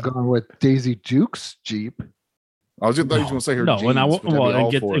also No. gone with Daisy Duke's Jeep. I was just going to say her. No, jeans, and I which I'd be all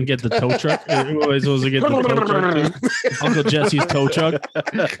and for. get the tow truck. It was supposed to get the tow truck too. Uncle Jesse's tow truck.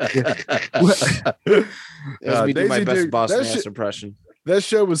 That was me doing my Daisy best Duke, Boston that ass shit- impression. That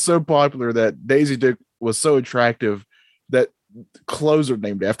show was so popular that Daisy Duke was so attractive that clothes are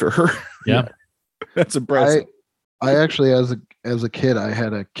named after her. Yeah. That's impressive. I actually, as a kid, I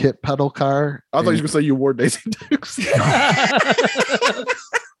had a kit pedal car. I thought you were going to say you wore Daisy Dukes.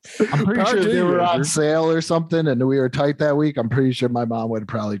 I'm pretty Power sure to they you, were on Roger. sale or something, and we were tight that week. I'm pretty sure my mom would have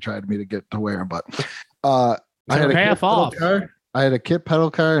probably tried me to get to wear them, but I had a half kit pedal off. car. I had a kit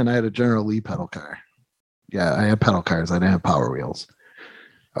pedal car, and I had a General Lee pedal car. Yeah, I had pedal cars. I didn't have Power Wheels.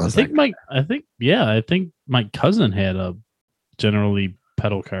 I think I think my cousin had a General Lee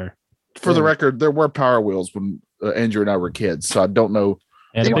pedal car. For the record, there were Power Wheels when Andrew and I were kids, so I don't know.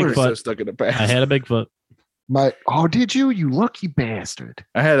 I had a They were So Bigfoot. stuck in the past. I had a Bigfoot. did you? You lucky bastard.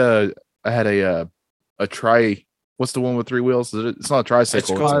 I had a tri. What's the one with 3 wheels? It's not a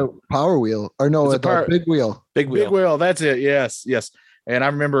tricycle. It's a Power Wheel, or no, It's a the power- big wheel. Big wheel. big wheel. That's it. Yes. And I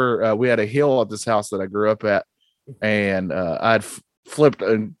remember we had a hill at this house that I grew up at, and I'd flipped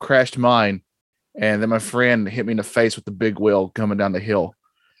and crashed mine, and then my friend hit me in the face with the big wheel coming down the hill.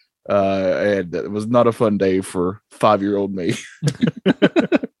 And it was not a fun day for 5-year-old me.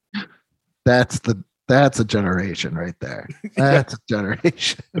 That's a generation right there. That's a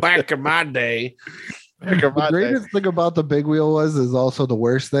generation. Back in my day. The greatest thing about the big wheel is also the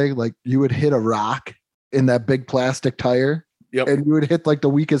worst thing. Like you would hit a rock in that big plastic tire, Yep. and you would hit like the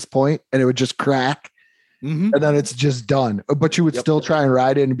weakest point, and it would just crack, Mhm. and then it's just done. But you would Yep. still try and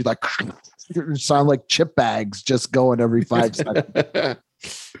ride it and be like, it sound like chip bags just going every 5 seconds.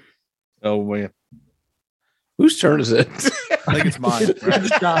 Oh man, Whose turn is it? I think it's mine.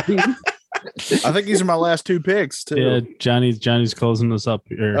 Right? I think these are my last 2 picks too. Yeah, Johnny's closing us up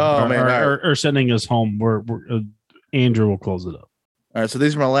here. Oh, man, all right. or sending us home. We're Andrew will close it up. All right, so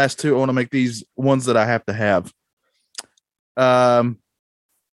these are my last 2. I want to make these ones that I have to have.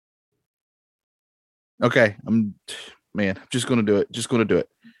 Okay, I'm just gonna do it. Just gonna do it.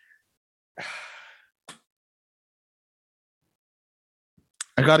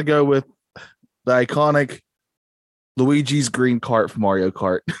 I got to go with the iconic Luigi's green cart from Mario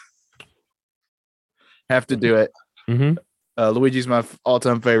Kart. Have to do it. Mm-hmm. Luigi's my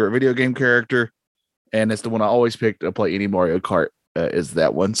all-time favorite video game character, and it's the one I always pick to play any Mario Kart. Is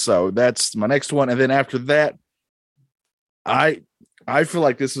that one? So that's my next one, and then after that, I feel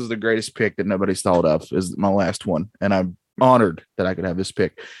like this is the greatest pick that nobody's thought of. Is my last one, and I'm honored that I could have this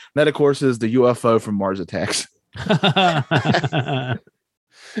pick. That, of course, is the UFO from Mars Attacks.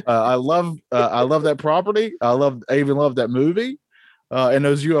 I love that property. I even love that movie. And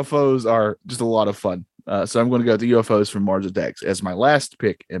those UFOs are just a lot of fun. So I'm going to go with the UFOs from Mars Attacks as my last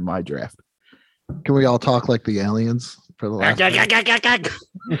pick in my draft. Can we all talk like the aliens for the last? Great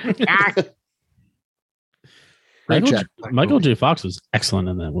Jack Black Michael movie. J. Fox was excellent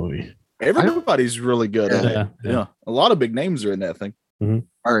in that movie. Everybody's really good at it. Yeah. Yeah. A lot of big names are in that thing.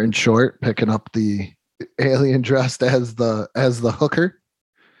 Martin Short picking up the alien dressed as the hooker.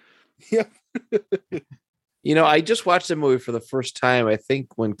 Yeah. I just watched the movie for the first time, I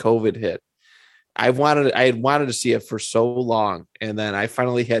think, when COVID hit. I had wanted to see it for so long, and then I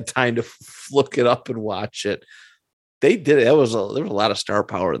finally had time to look it up and watch it. They did it. There was a lot of star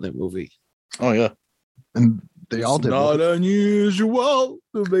power in that movie. Oh yeah. And they all did. Not unusual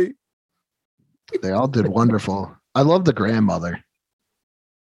to me. They all did wonderful. I love the grandmother.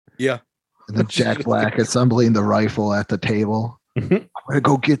 Yeah. And then Jack Black assembling the rifle at the table. Mhm. I'm gonna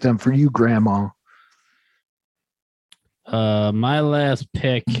go get them for you, Grandma. My last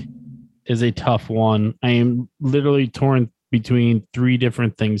pick is a tough one. I am literally torn between three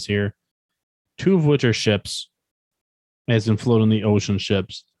different things here, two of which are ships, as in floating the ocean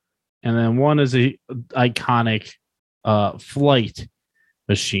ships, and then one is a iconic flight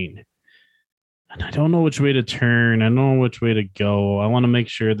machine. And I don't know which way to turn. I don't know which way to go. I want to make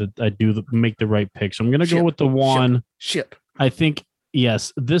sure that I make the right pick. So I'm going to go with the one. Ship. I think,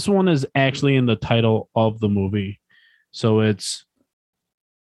 yes, this one is actually in the title of the movie. So it's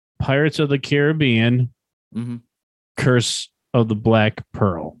Pirates of the Caribbean, Curse of the Black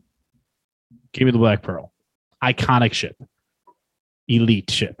Pearl. Give me the Black Pearl. Iconic ship. Elite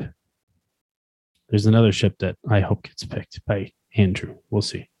ship. There's another ship that I hope gets picked by Andrew. We'll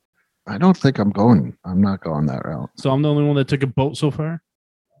see. I don't think I'm not going that route. So I'm the only one that took a boat so far?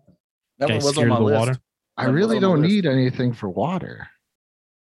 That Guy one was on scared my of the list. water? I That was really on my don't list. need anything for water.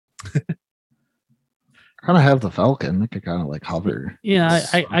 Kind of have the Falcon. I could kind of like hover. Yeah,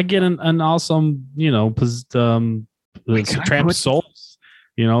 I get an awesome, Can I trapped put- souls.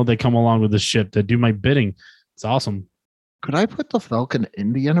 They come along with the ship that do my bidding. It's awesome. Could I put the Falcon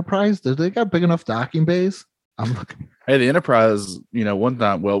in the Enterprise? Do they got big enough docking bays? I'm looking. Hey, the Enterprise, one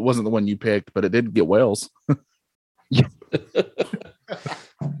time, well, it wasn't the one you picked, but it did get whales. I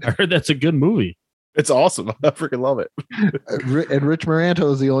heard that's a good movie. It's awesome. I freaking love it. And Rich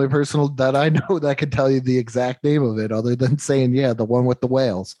Moranto is the only person that I know that can tell you the exact name of it, other than saying, "Yeah, the one with the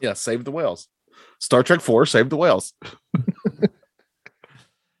whales." Yeah, save the whales. Star Trek 4, save the whales.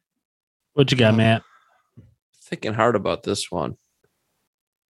 What you got, Matt? Thinking hard about this one.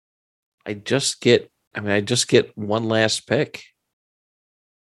 I just get one last pick.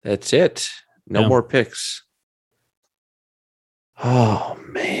 That's it. No Yeah. more picks. Oh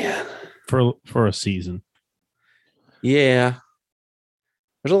man. For a season. Yeah.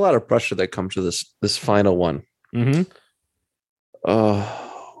 There's a lot of pressure that comes to this final one. Mm-hmm.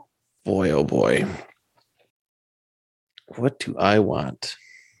 Oh boy, oh boy. What do I want?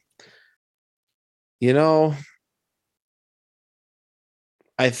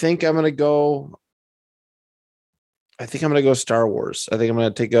 I think I'm gonna go Star Wars. I think I'm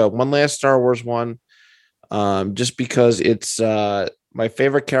gonna take one last Star Wars one. Just because it's my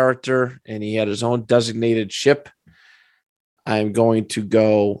favorite character and he had his own designated ship. I'm going to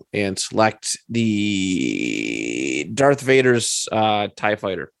go and select the Darth Vader's TIE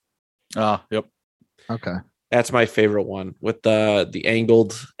fighter. Yep. Okay. That's my favorite one with the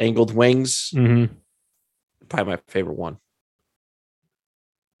angled wings. Mm-hmm. Probably my favorite one.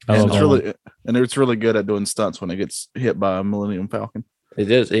 I And love it's that one. really really good at doing stunts when it gets hit by a Millennium Falcon. It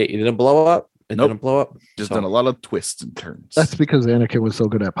is. It didn't blow up. It Nope. didn't blow up. Just So, done a lot of twists and turns. That's because Anakin was so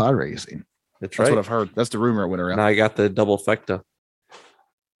good at pod racing. That's That's right. what I've heard. That's the rumor that went around. Now I got the double fecta.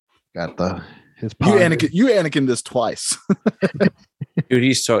 Got his You pod. Anakin this twice. Dude,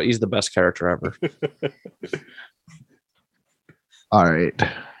 he's the best character ever. All right.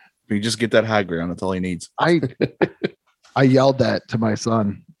 You just get that high ground. That's all he needs. I yelled that to my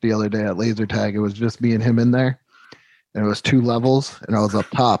son the other day at laser tag. It was just me and him in there, and it was 2 levels, and I was up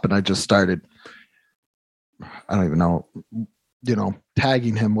top, and I just started. I don't even know,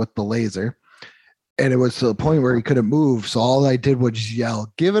 tagging him with the laser, and it was to the point where he couldn't move. So all I did was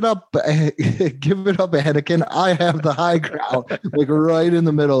yell, "Give it up, give it up, Anakin! I have the high ground!" Like right in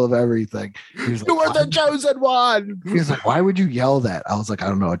the middle of everything. He's You like, were the chosen one. He's like, "Why would you yell that?" I was like, "I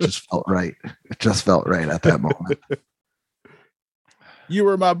don't know. It just felt right. It just felt right at that moment." You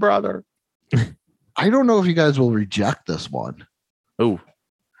were my brother. I don't know if you guys will reject this one Oh,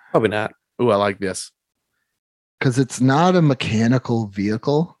 Probably not. I like this. because it's not a mechanical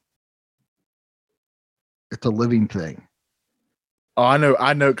vehicle. It's a living thing. Oh,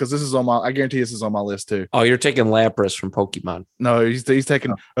 I know, because this is on my. I guarantee this is on my list too. Oh, you're taking Lapras from Pokemon. No, he's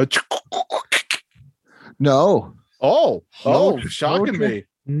taking. No. Shocking me.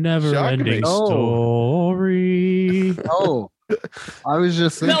 Never Shocking ending me. No. story. No. I was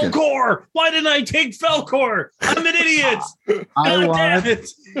just thinking. Felcor! Why didn't I take Felcor? I'm an idiot.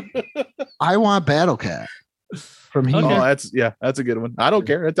 I want Battle Cat from He-Man. Okay. Oh, that's a good one. I don't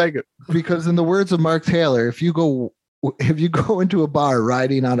care. I take it. Because in the words of Mark Taylor, if you go into a bar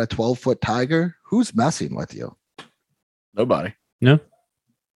riding on a 12-foot tiger, who's messing with you? Nobody. No.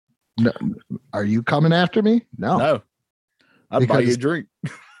 No. Are you coming after me? No. No. I'd buy you Because- a drink.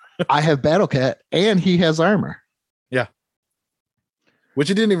 I have Battle Cat and he has armor. Which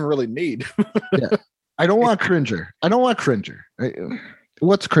you didn't even really need. I don't want Cringer.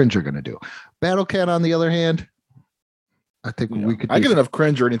 What's Cringer going to do? Battle Cat, on the other hand, I think we could. I get enough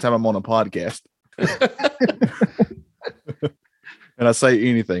Cringer anytime I'm on a podcast. And I say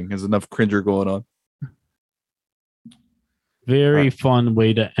anything. There's enough Cringer going on. Very fun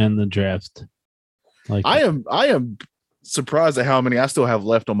way to end the draft. Like I am surprised at how many I still have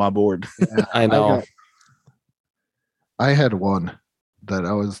left on my board. I know. I had one that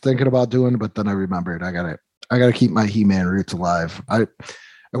I was thinking about doing, but then I remembered I gotta keep my He-Man roots alive. I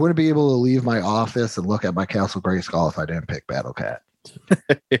wouldn't be able to leave my office and look at my Castle Grayskull if I didn't pick Battle Cat.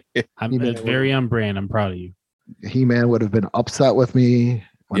 it's very on brand. I'm proud of you. He-Man would have been upset with me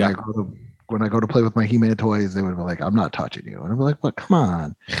when I go to play with my He-Man toys. They would be like, "I'm not touching you," and I'm like, "What? Come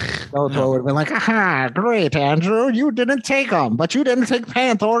on." Bellator would have been like, "Aha, great, Andrew. You didn't take them, but you didn't take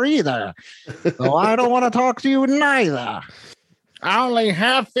Panther either. So I don't want to talk to you neither." I only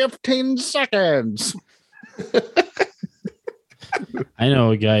have 15 seconds. I know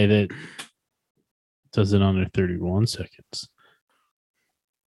a guy that does it under 31 seconds.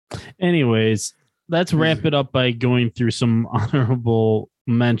 Anyways, let's wrap it up by going through some honorable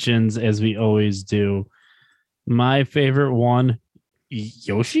mentions as we always do. My favorite one,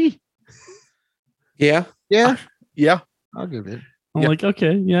 Yoshi. Yeah. Yeah, Yeah. I'll give it. I'm Yeah. like,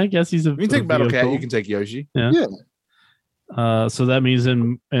 okay, yeah, I guess he's a. You can take a Battle Cat. vehicle. You can take Yoshi. So that means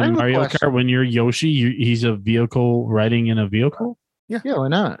in have a Mario question. Kart, when you're Yoshi, he's a vehicle riding in a vehicle. Yeah, why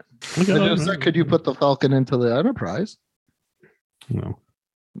not? Okay, Just like, could you put the Falcon into the Enterprise? No,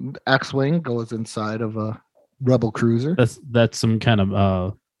 X-wing goes inside of a Rebel cruiser. that's some kind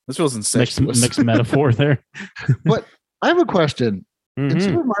of This feels mixed incestuous. metaphor there. I have a question. In Mhm.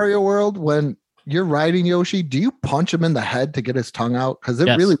 Super Mario World, when you're riding Yoshi, do you punch him in the head to get his tongue out? Because it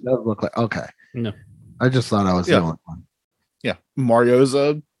Yes. really does look like. Okay. No. I just thought I was the Yeah. only one. Yeah. Mario's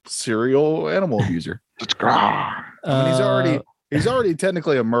a serial animal abuser. Ah. I mean, he's already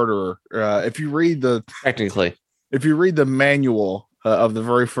technically a murderer. If you read the Technically. manual of the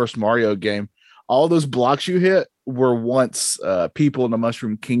very first Mario game, all those blocks you hit were once people in the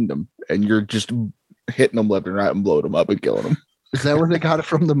Mushroom Kingdom, and you're just hitting them left and right and blowing them up and killing them. Is that where they got it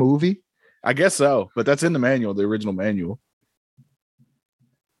from the movie? I guess so, but that's in the manual, the original manual.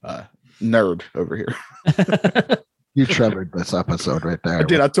 Nerd over here. You trevored this episode right there. I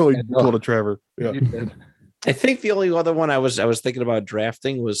did. I totally Yeah. pulled a Trevor. Yeah. You did. I think the only other one I was thinking about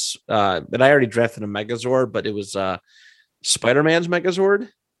drafting was but I already drafted a Megazord, but it was Spider-Man's Megazord,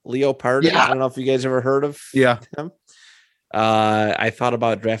 Leo Party. Yeah. I don't know if you guys ever heard of Yeah. him. I thought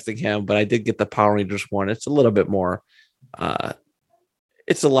about drafting him, but I did get the Power Rangers one. It's a little bit more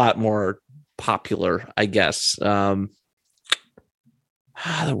it's a lot more popular, I guess. There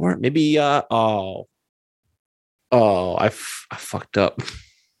weren't maybe I fucked up.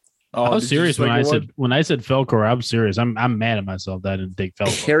 Oh, I was did you serious just make it one? when I said Felcor. I'm serious. I'm mad at myself that I didn't take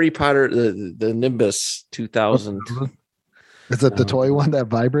Felcor. Harry Potter, the Nimbus 2000. Is it the toy one that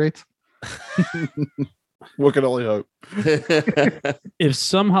vibrates? What can only hope. If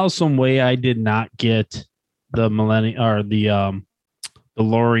somehow, some way, I did not get the Millennium or the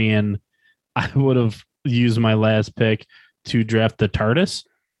DeLorean, I would have used my last pick to draft the TARDIS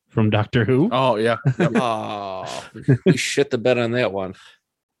from Doctor Who. Oh yeah. Yep. Oh, you shit the bed on that one.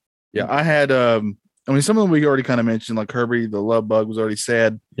 Yeah, I had I mean some of them we already kind of mentioned, like Kirby the Love Bug was already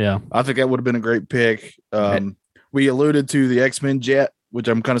said. Yeah, I think that would have been a great pick. We alluded to the X-Men jet, which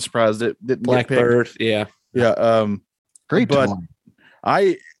I'm kind of surprised it didn't get picked. Blackbird, yeah. Yeah, Great But-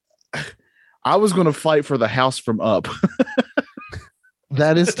 toy. I was going to fight for the house from Up.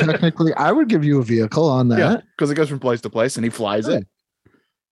 That is technically, I would give you a vehicle on that. Yeah, because it goes from place to place and he flies it.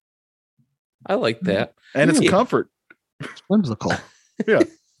 I like that. And it's a Yeah. comfort. Whimsical.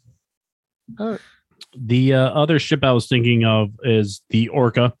 the other ship I was thinking of is the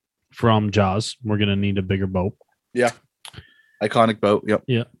Orca from Jaws. We're gonna need a bigger boat. Iconic boat. Yep.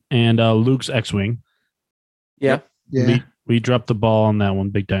 And Luke's X-wing. Yeah. Yeah. We dropped the ball on that one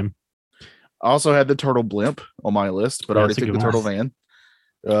big time. I also had the turtle blimp on my list, but I already That's a took the good turtle one.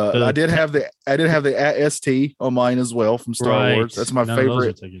 van. I did have the ST on mine as well from Star Wars. That's my None of those favorite.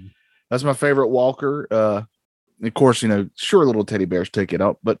 are taken. That's my favorite Walker. Of course, sure, little teddy bears take it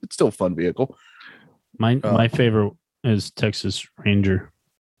up, but it's still a fun vehicle. My favorite is Texas Ranger.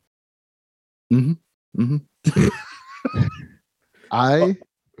 I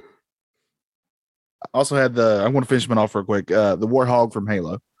also had I'm going to finish mine off real quick. The Warthog from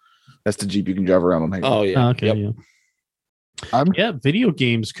Halo. That's the Jeep you can drive around on Halo. Oh yeah. Okay, Yep. yeah. Video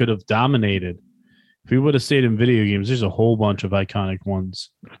games could have dominated. If we would have stayed in video games, there's a whole bunch of iconic ones.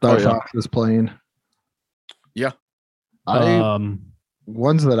 Star Oh, yeah. Fox is playing. Yeah.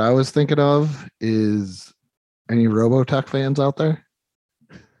 Ones that I was thinking of is any Robotech fans out there?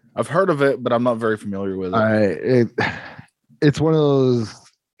 I've heard of it, but I'm not very familiar with it. It's one of those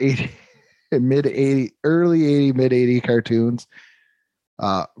mid 80 mid 80 cartoons.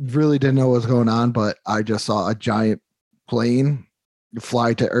 Really didn't know what was going on, but I just saw a giant plane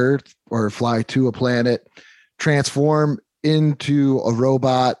fly to Earth or fly to a planet, transform into a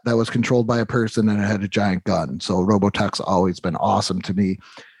robot that was controlled by a person and it had a giant gun. So Robotech's always been awesome to me.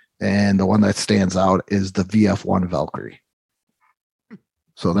 And the one that stands out is the VF1 Valkyrie.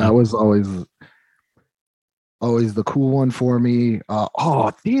 So that was always the cool one for me.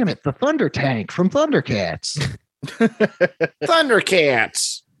 Oh, damn it. The Thunder Tank from Thundercats.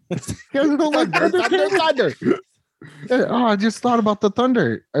 Thundercats. You guys don't like Thunder. Oh, I just thought about the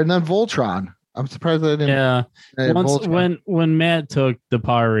Thunder and then Voltron. I'm surprised I didn't. Yeah. Once Voltron. when Matt took the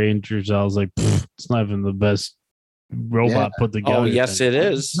Power Rangers, I was like, it's not even the best robot put together. Oh yes, it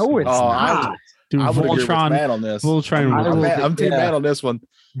is. No, it's not. Dude, I would agree with Voltron. Matt on this. Voltron. I'm team Matt on this one.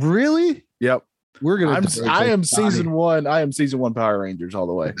 Really? Yep. We're gonna. I am season one. I am season one Power Rangers all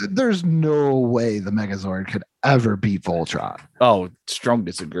the way. There's no way the Megazord could ever beat Voltron. Oh, strong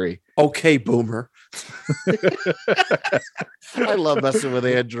disagree. Okay, Boomer. I love messing with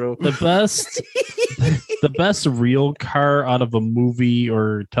Andrew. The best real car out of a movie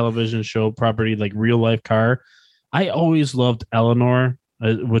or television show property, like real life car. I always loved Eleanor,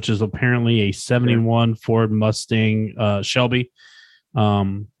 which is apparently a 71 Ford Mustang Shelby. I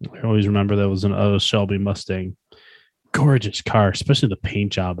always remember that was a Shelby Mustang. Gorgeous car, especially the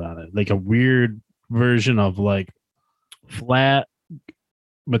paint job on it. Like a weird version of like flat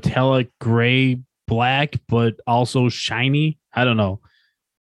metallic gray black, but also shiny. I don't know.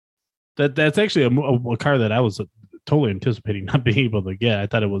 That's actually a car that I was totally anticipating not being able to get. I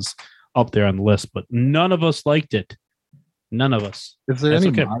thought it was up there on the list, but none of us liked it. None of us. Is there That's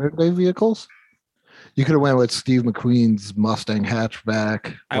any okay. modern day vehicles? You could have went with Steve McQueen's Mustang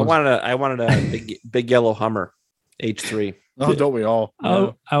hatchback. I wanted a big yellow Hummer H3. Oh, don't we all?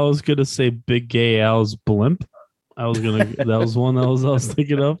 I was gonna say Big Gay Al's blimp. That was one I was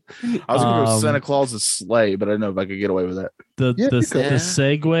thinking of. I was going to go Santa Claus's sleigh, but I don't know if I could get away with that. The Yeah, you could.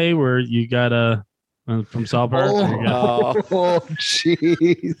 Segway where you got from South Park. Oh,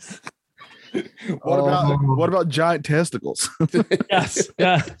 jeez. What about giant testicles? Yes.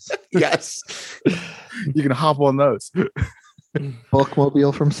 Yes. You can hop on those.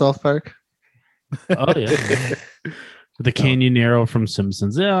 Bookmobile from South Park? Oh yeah. The Canyonero from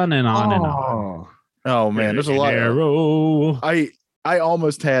Simpsons. On and on and on. Oh man, there's a lot. Canyonero. I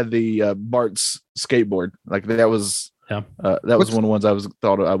almost had the Bart's skateboard. Like that was Yeah. That was one of the ones I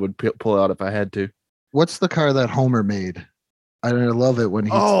thought I would pull out if I had to. What's the car that Homer made? I love it when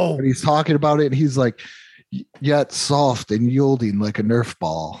he's talking about it and he's like, yet soft and yielding like a Nerf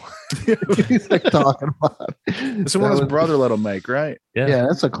ball. He's like talking about it. It's the one his brother let him make, right? Yeah,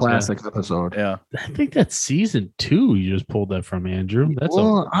 that's a classic episode. Yeah. I think that's season 2. You just pulled that from Andrew. That's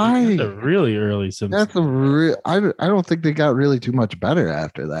Well, a really early Simpsons. That's a real. I don't think they got really too much better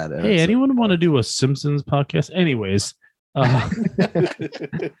after that. Hey, anyone want to do a Simpsons podcast? Anyways,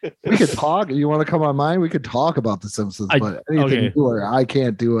 we could talk. You want to come on mine? We could talk about the Simpsons, but anything more, I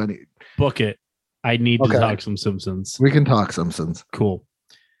can't do any. Book it. I need to talk some Simpsons. We can talk Simpsons. Cool.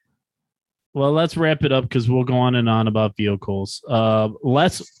 Well, let's wrap it up because we'll go on and on about vehicles.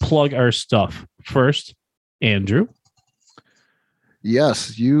 Let's plug our stuff first. Andrew.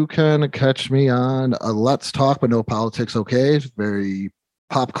 Yes, you can catch me on Let's Talk, but no politics. Okay, it's very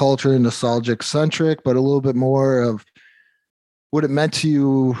pop culture, nostalgic centric, but a little bit more of what it meant to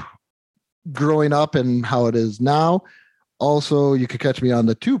you growing up and how it is now. Also, you could catch me on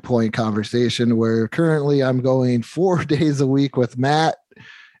the 2 Point Conversation, where currently I'm going 4 days a week with Matt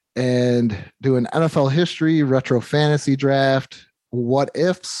and doing NFL history, retro fantasy draft, what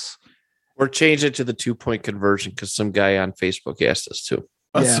ifs. Or change it to the 2 point conversion because some guy on Facebook asked us to.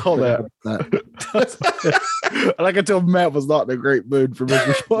 I saw that. And I could tell Matt was not in a great mood for his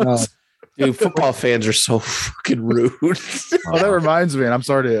response. Dude, football fans are so fucking rude. Oh, that reminds me, and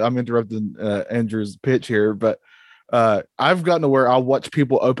I'm interrupting Andrew's pitch here, but I've gotten to where I'll watch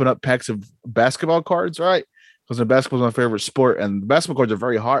people open up packs of basketball cards, right? Because basketball is my favorite sport, and basketball cards are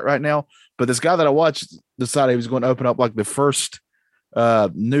very hot right now. But this guy that I watched decided he was going to open up like the first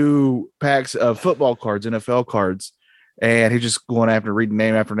new packs of football cards, NFL cards, and he's just going after reading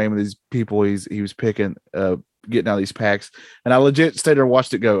name after name of these people he was picking, getting out of these packs. And I legit stayed there and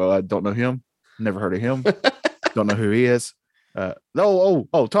watched it go. I don't know him, never heard of him, don't know who he is.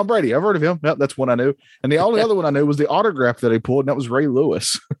 Tom Brady. I've heard of him. Yep, that's one I knew. And the only other one I knew was the autograph that he pulled, and that was Ray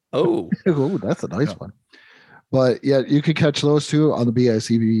Lewis. Ooh, that's a nice one. But yeah, you can catch those two on the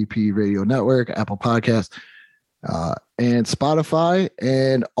BICBP Radio Network, Apple Podcasts, and Spotify.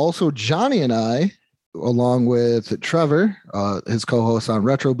 And also Johnny and I, along with Trevor, his co-host on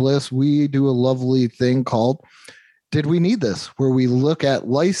Retro Bliss, we do a lovely thing called Did We Need This? Where we look at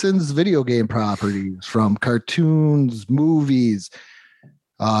licensed video game properties from cartoons, movies,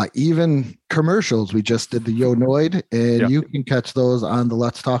 even commercials. We just did the Yo Noid, and you can catch those on the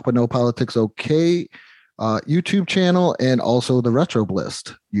Let's Talk But No Politics OK YouTube channel, and also the Retro Bliss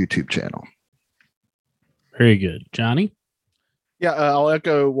YouTube channel. Very good. Johnny? Yeah, I'll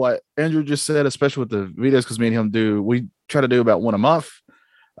echo what Andrew just said, especially with the videos, because me and him we try to do about one a month.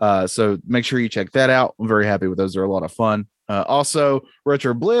 So make sure you check that out. I'm very happy with those. They're a lot of fun. Also,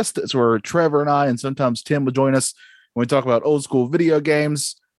 Retro Bliss, that's where Trevor and I, and sometimes Tim will join us when we talk about old school video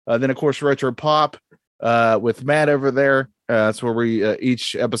games. Then, of course, Retro Pop with Matt over there. That's where we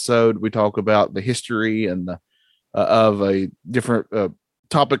each episode we talk about the history and of a different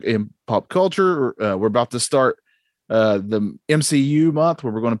topic in pop culture. We're about to start the MCU month,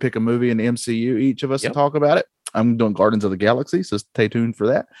 where we're going to pick a movie in the MCU, each of us, to talk about it. I'm doing Guardians of the Galaxy, so stay tuned for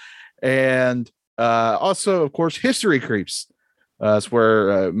that. And also, of course, History Creeps. It's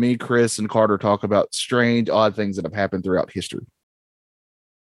where me, Chris, and Carter talk about strange, odd things that have happened throughout history.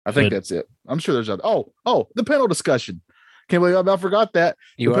 I think that's it. I'm sure there's other. Oh, the panel discussion. Can't believe I about forgot that.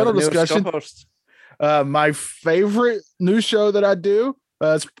 The panel discussion. My favorite new show that I do.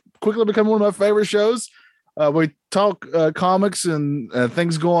 It's quickly become one of my favorite shows. We talk comics and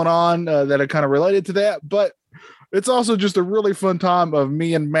things going on that are kind of related to that, but it's also just a really fun time of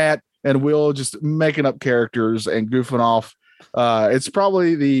me and Matt and Will just making up characters and goofing off. It's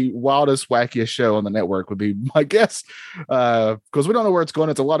probably the wildest, wackiest show on the network, would be my guess, because we don't know where it's going.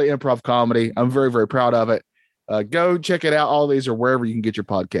 It's a lot of improv comedy. I'm very, very proud of it. Go check it out. All these are wherever you can get your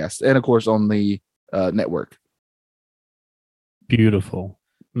podcasts, and of course on the network. Beautiful.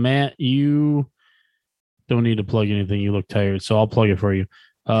 Matt, you don't need to plug anything. You look tired, so I'll plug it for you.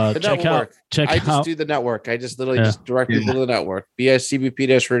 Check out. I just do the network. I just literally just direct people to the network.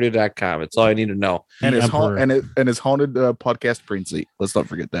 BICBP-radio.com. It's all I need to know. And his haunted podcast print seat. Let's not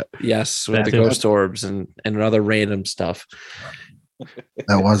forget that. Yes, with the ghost orbs and other random stuff.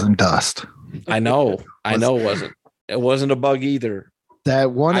 That wasn't dust. I know it wasn't. It wasn't a bug either.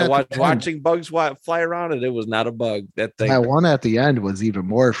 That one I was watching bugs fly around, and it was not a bug. That thing. That one at the end was even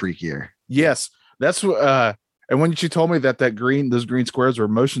more freakier. Yes, that's what. And when you told me that those green squares were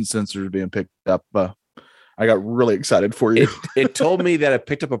motion sensors being picked up, I got really excited for you. It told me that it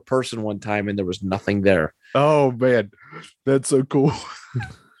picked up a person one time, and there was nothing there. Oh man, that's so cool.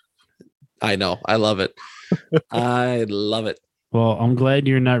 I know. I love it. I love it. Well, I'm glad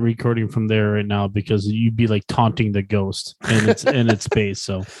you're not recording from there right now, because you'd be like taunting the ghost in its space.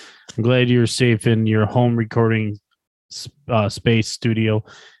 So I'm glad you're safe in your home recording space studio.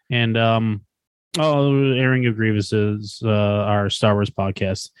 And Airing of Grievances, our Star Wars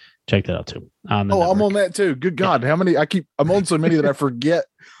podcast. Check that out too. I'm on that too. Good God, how many? I'm on so many that I forget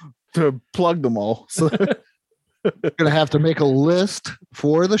to plug them all. So you're gonna have to make a list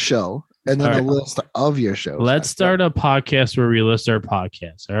for the show. And then a list of your shows. Let's start a podcast where we list our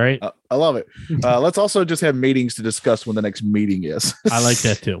podcasts. All right. I love it. Let's also just have meetings to discuss when the next meeting is. I like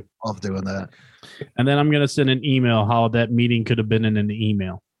that too. Love doing that. And then I'm going to send an email how that meeting could have been in an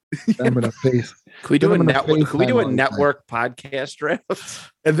email. I'm going to face. Can we do a network? Can we do a network podcast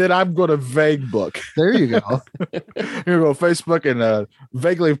draft? And then I'm going to vague book. There you go. Here we go, Facebook, and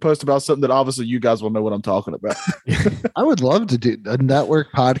vaguely post about something that obviously you guys will know what I'm talking about. I would love to do a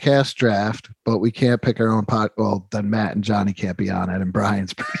network podcast draft, but we can't pick our own pod. Well, then Matt and Johnny can't be on it, and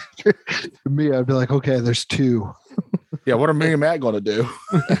Brian's. Me, I'd be like, okay, there's two. Yeah, what are me and Matt going to do?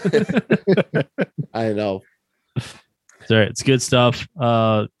 I know. All right, it's good stuff.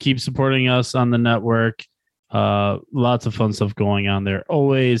 Keep supporting us on the network. Lots of fun stuff going on there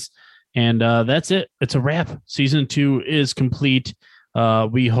always. And that's it. It's a wrap. Season 2 is complete.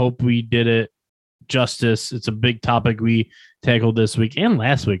 We hope we did it justice. It's a big topic we tackled this week and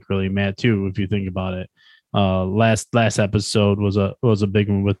last week, really, Matt, too, if you think about it. Last episode was a big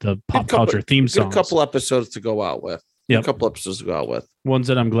one with the pop culture theme songs. A couple episodes to go out with. Yep. A couple episodes to go out with. Ones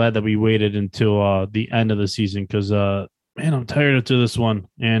that I'm glad that we waited until the end of the season because man, I'm tired after this one.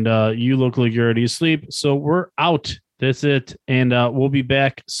 And you look like you're already asleep. So we're out. That's it. And we'll be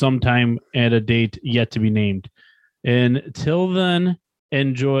back sometime at a date yet to be named. Until then,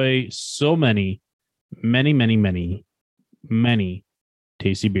 enjoy so many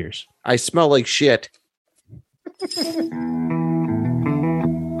tasty beers. I smell like shit.